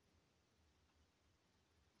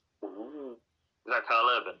 Ooh. Is that Carl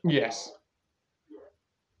Urban? Yes.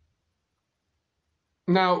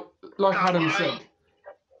 Now, like Adam said,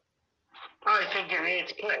 I think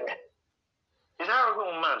it's clear. Is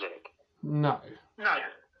Aragorn magic? no. No.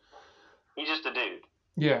 He's just a dude.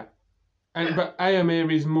 Yeah. But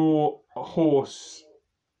Éomer is more horse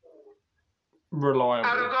reliable.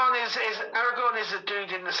 Aragorn is a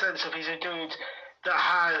dude in the sense of he's a dude that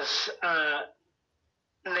has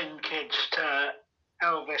linkage to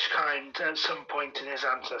Elvish kind at some point in his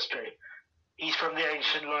ancestry. He's from the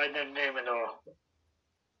ancient line of Numenor.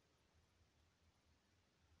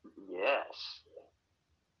 Yes.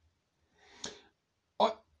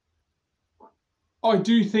 I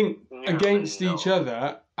do think No, against no. each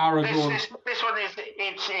other, Aragorn. This one is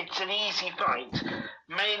it's an easy fight,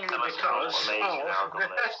 mainly Tell us because how amazing Aragorn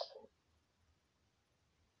is.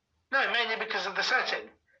 no, mainly because of the setting.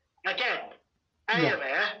 Again, Yeah.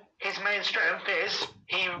 Éomer, his main strength is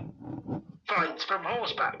he fights from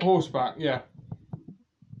horseback. Horseback, yeah.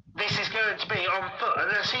 This is going to be on foot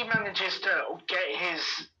unless he manages to get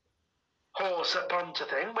his horse up onto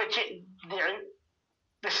thing, which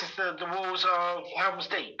this is the walls of Helm's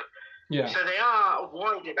Deep. Yeah. So they are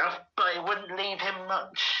wide enough, but it wouldn't leave him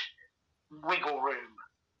much wiggle room.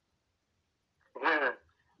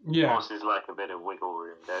 Yeah. Horses like a bit of wiggle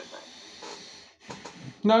room, don't they?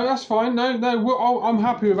 No, that's fine. No, I'm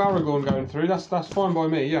happy with Aragorn going through. That's fine by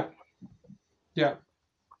me. Yeah. Yeah.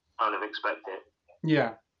 Kind of expect it.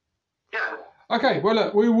 Yeah. Yeah. Okay. Well,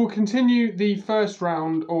 look, we will continue the first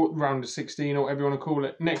round or round of 16 or whatever you want to call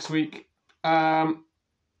it next week.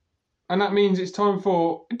 And that means it's time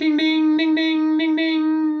for ding ding ding ding ding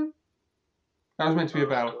ding. That was meant to be a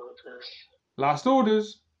bell. Last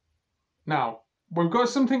orders. Now, we've got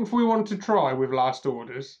something we want to try with last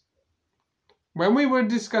orders. When we were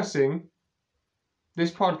discussing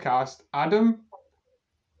this podcast, Adam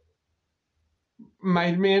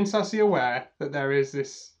made me and Sassy aware that there is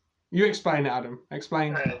this. You explain it, Adam.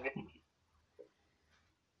 Explain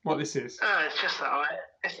what this is. It's just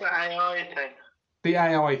it's the AI thing. The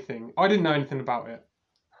AI thing. I didn't know anything about it.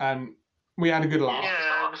 And we had a good laugh.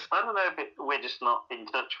 Yeah. I don't know if we're just not in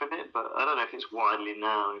touch with it, but I don't know if it's widely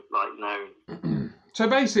known. So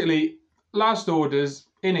basically, last orders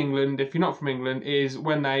in England, if you're not from England, is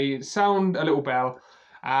when they sound a little bell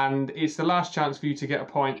and it's the last chance for you to get a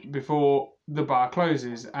pint before the bar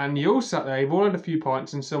closes. And you all sat there, you've all had a few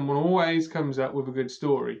pints and someone always comes up with a good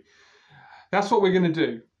story. That's what we're going to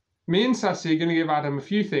do. Me and Sassy are going to give Adam a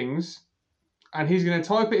few things and he's going to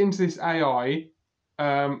type it into this AI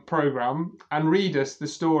program and read us the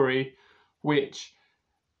story which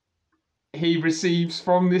he receives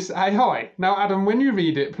from this AI. Now, Adam, when you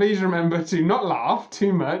read it, please remember to not laugh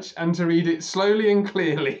too much and to read it slowly and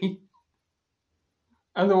clearly.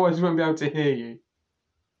 Otherwise, we won't be able to hear you.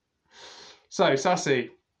 So, Sassy,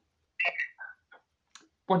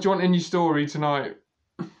 what do you want in your story tonight?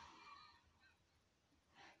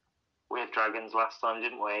 We had dragons last time,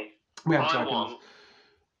 didn't we? We have I dragons. want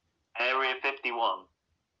Area 51.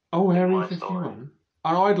 Oh, in Area my 51. story.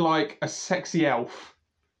 And I'd like a sexy elf.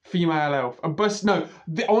 Female elf. I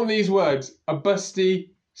want these words. A busty,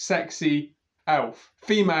 sexy elf.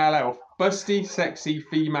 Female elf. Busty, sexy,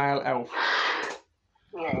 female elf.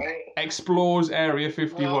 Right. Explores Area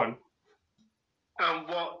 51. And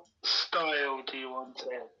what style do you want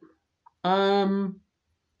it?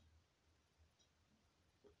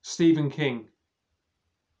 Stephen King.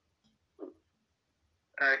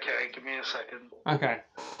 Okay, give me a second. Okay.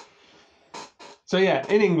 So yeah,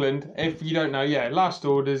 in England, if you don't know, last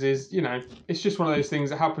orders is, it's just one of those things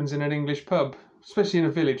that happens in an English pub, especially in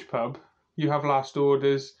a village pub. You have last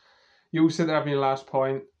orders. You all sit there having your last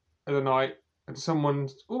pint of the night, and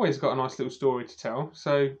someone's always got a nice little story to tell.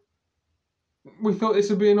 So we thought this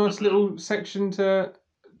would be a nice little section to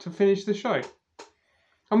finish the show.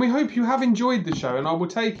 And we hope you have enjoyed the show, and I will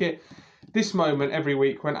take it this moment every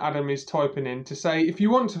week when Adam is typing in to say, if you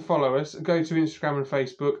want to follow us, go to Instagram and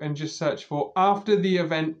Facebook and just search for After the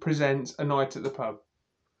Event Presents a Night at the Pub.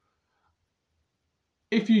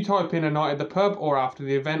 If you type in a night at the pub or after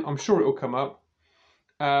the event, I'm sure it will come up.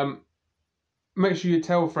 Make sure you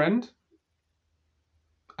tell a friend.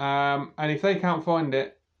 And if they can't find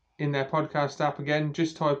it in their podcast app again,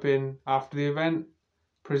 just type in After the Event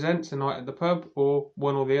Presents a Night at the Pub, or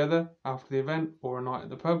one or the other, After the Event or a Night at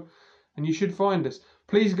the Pub, and you should find us.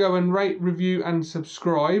 Please go and rate, review and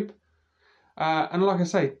subscribe. And like I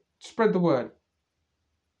say, spread the word.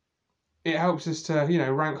 It helps us to,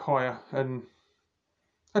 rank higher and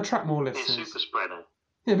attract more Be a listeners. super spreader.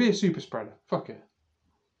 Yeah, be a super spreader. Fuck it.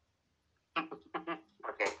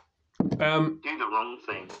 Okay. Do the wrong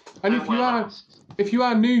thing. And Don't wear masks. if you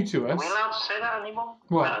are new to Are us, we allowed to say that anymore?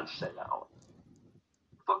 What? We're allowed to say that.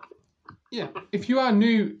 Fuck it. yeah, if you are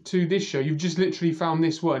new to this show, you've just literally found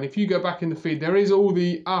this one. If you go back in the feed, there is all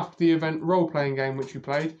the after the event role playing game which we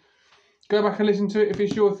played. Go back and listen to it. If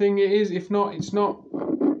it's your thing, it is. If not, it's not.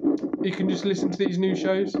 You can just listen to these new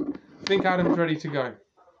shows. I think Adam's ready to go.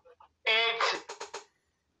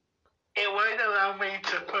 It won't allow me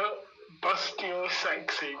to put busty or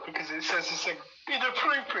sexy because it says it's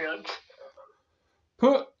inappropriate.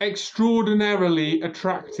 Put extraordinarily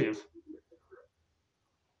attractive.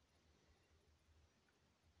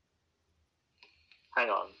 Hang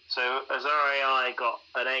on. So has our AI got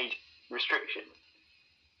an age restriction?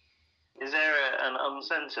 Is there an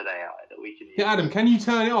uncensored AI that we can use? Yeah, Adam, can you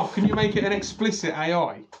turn it off? Can you make it an explicit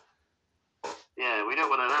AI? Yeah, we don't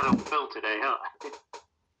want an adult filtered AI.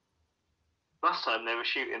 Last time they were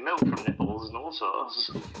shooting milk from nipples and all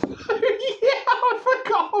sorts. Yeah, I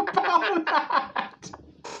forgot about that.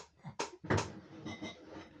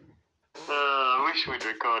 I wish we'd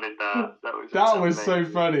recorded that. That was so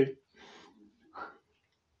funny.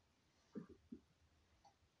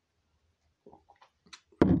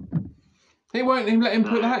 He won't even let him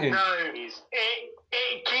put that in. No,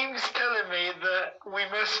 it keeps telling me that we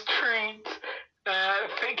must treat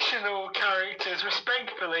fictional characters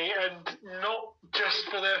respectfully and not just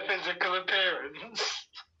for their physical appearance.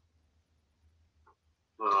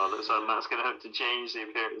 Oh, looks like Matt's going to have to change the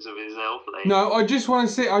appearance of his elf lady. No, I just want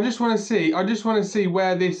to see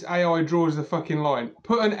where this AI draws the fucking line.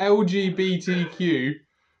 Put an LGBTQ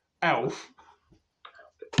elf.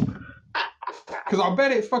 Because I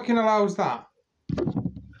bet it fucking allows that.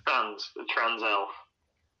 The trans elf.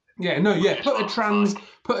 Yeah, no, yeah. Put a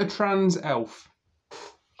trans elf.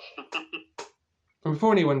 And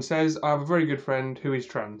before anyone says, I have a very good friend who is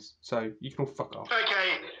trans, so you can all fuck off.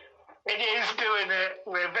 Okay, it is doing it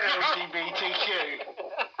with LGBTQ.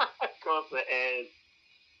 Of course it is.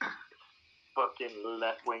 Fucking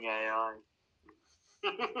left-wing AI.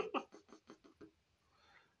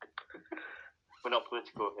 We're not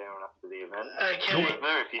political here on After the Event. Okay.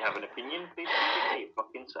 However, if you have an opinion, please speak it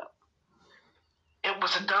fucking self. It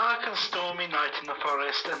was a dark and stormy night in the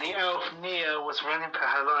forest, and the elf Nia was running for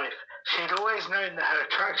her life. She had always known that her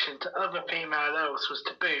attraction to other female elves was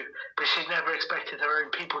taboo, but she'd never expected her own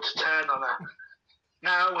people to turn on her.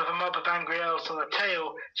 Now, with a mob of angry elves on her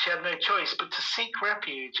tail, she had no choice but to seek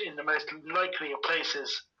refuge in the most likely of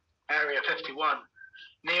places, Area 51.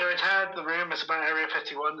 Nia had heard the rumours about Area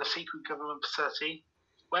 51, the secret government facility,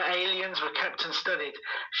 where aliens were kept and studied.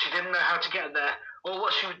 She didn't know how to get there, or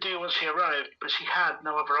what she would do once she arrived, but she had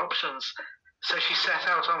no other options. So she set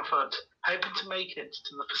out on foot, hoping to make it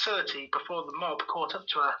to the facility before the mob caught up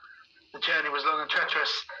to her. The journey was long and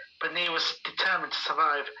treacherous, but Nia was determined to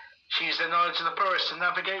survive. She used her knowledge of the forest to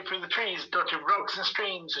navigate through the trees, dodging rocks and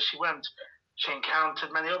streams as she went. She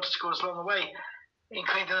encountered many obstacles along the way,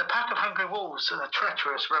 including a pack of hungry wolves and a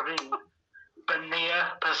treacherous ravine. But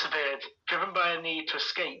Nia persevered, driven by a need to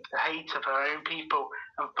escape the hate of her own people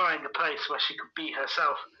and find a place where she could be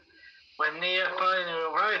herself. When Nia finally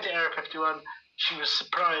arrived at Area 51, she was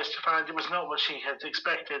surprised to find it was not what she had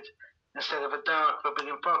expected. Instead of a dark,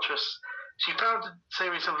 forbidding fortress, she found a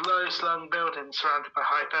series of low-slung buildings surrounded by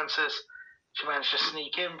high fences. She managed to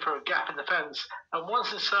sneak in through a gap in the fence, and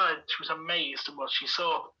once inside, she was amazed at what she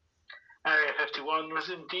saw. Area 51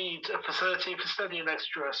 was indeed a facility for studying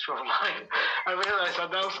extraterrestrial life. I realise I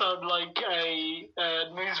now sound like a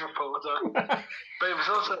news reporter, but it was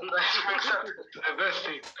also a place for acceptance to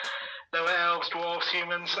diversity. There were elves, dwarves,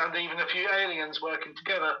 humans, and even a few aliens working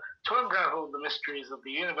together to unravel the mysteries of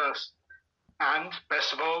the universe. And,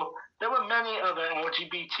 best of all, there were many other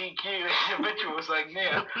LGBTQ individuals like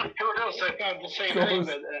Nia who had also found the same haven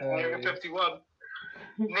at Area 51.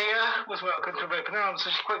 Nia was welcomed with open arms, so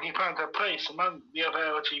she quickly found her place among the other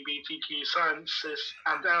LGBTQ scientists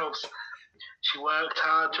and elves. She worked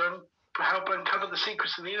hard to help uncover the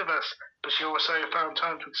secrets of the universe, but she also found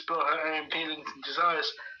time to explore her own feelings and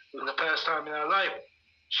desires. For the first time in her life,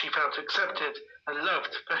 she felt accepted and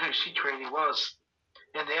loved for who she truly was.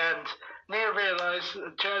 In the end, Nia realised that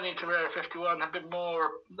the journey to Area 51 had been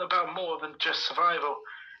about more than just survival.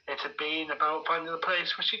 It had been about finding a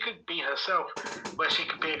place where she could be herself, where she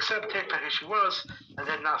could be accepted for who she was, and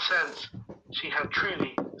in that sense, she had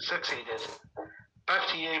truly succeeded. Back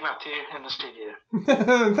to you, Matthew, in the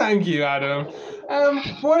studio. Thank you, Adam.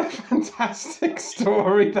 What a fantastic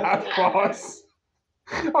story that was.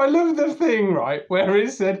 I love the thing, right, where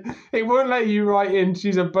it said it won't let you write in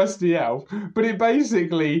she's a busty elf, but it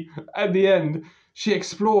basically, at the end, she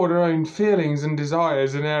explored her own feelings and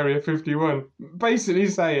desires in Area 51, basically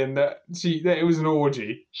saying that it was an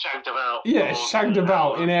orgy. Shagged about. Yeah, shagged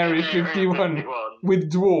about in Area 51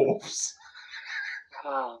 with dwarfs.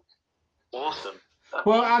 Awesome.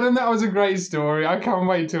 Well, Adam, that was a great story. I can't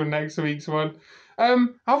wait till next week's one.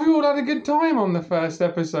 Have you all had a good time on the first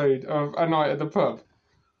episode of A Night at the Pub?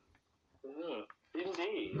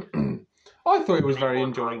 Indeed. I thought it was very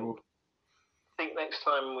enjoyable. I think next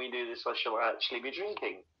time we do this, I shall actually be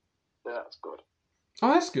drinking. So that's good.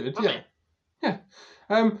 Oh, that's good. Okay. Yeah.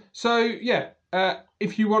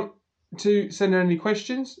 If you want to send in any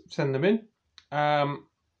questions, send them in.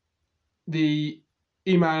 The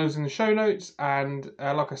email is in the show notes, and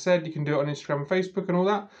like I said, you can do it on Instagram and Facebook and all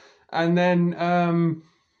that. And then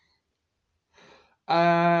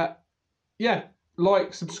yeah,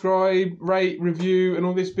 like, subscribe, rate, review, and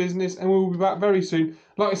all this business. And we'll be back very soon.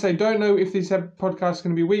 Like I say, don't know if this podcast is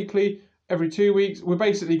going to be weekly, every 2 weeks. We're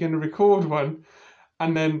basically going to record one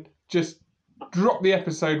and then just drop the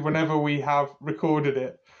episode whenever we have recorded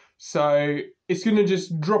it. So it's going to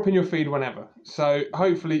just drop in your feed whenever. So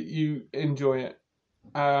hopefully you enjoy it.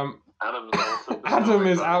 Adam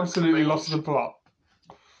is absolutely lost the plot.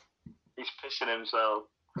 He's pissing himself.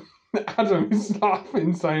 Adam is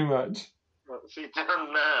laughing so much. What's he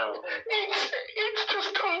done now? It's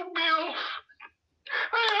just told me off.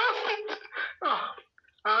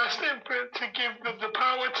 I asked him to give them the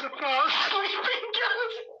power to fart sleeping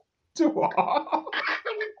gas. To what?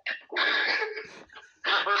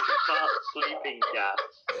 Fart sleeping gas.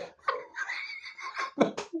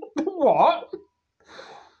 What?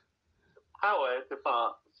 Power to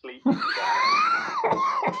fart sleeping gas.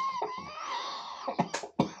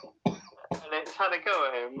 And it's had a go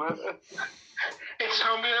at him. It's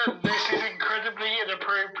told me that this is incredibly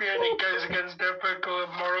inappropriate. It goes against ethical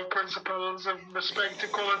and moral principles of respect,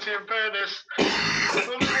 equality, and fairness.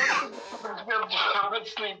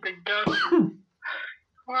 Sleeping gas.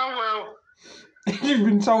 Well. You've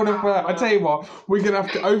been told off for that. I tell you what, we're gonna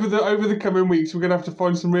have to over the coming weeks. We're gonna have to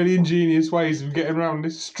find some really ingenious ways of getting around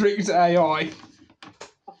this strict AI.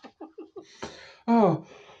 Oh.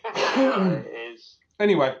 It is.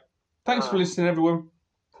 Anyway, thanks for listening, everyone,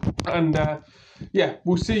 and yeah,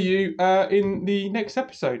 we'll see you in the next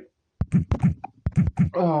episode.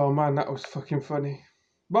 Oh man, that was fucking funny.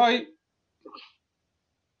 Bye.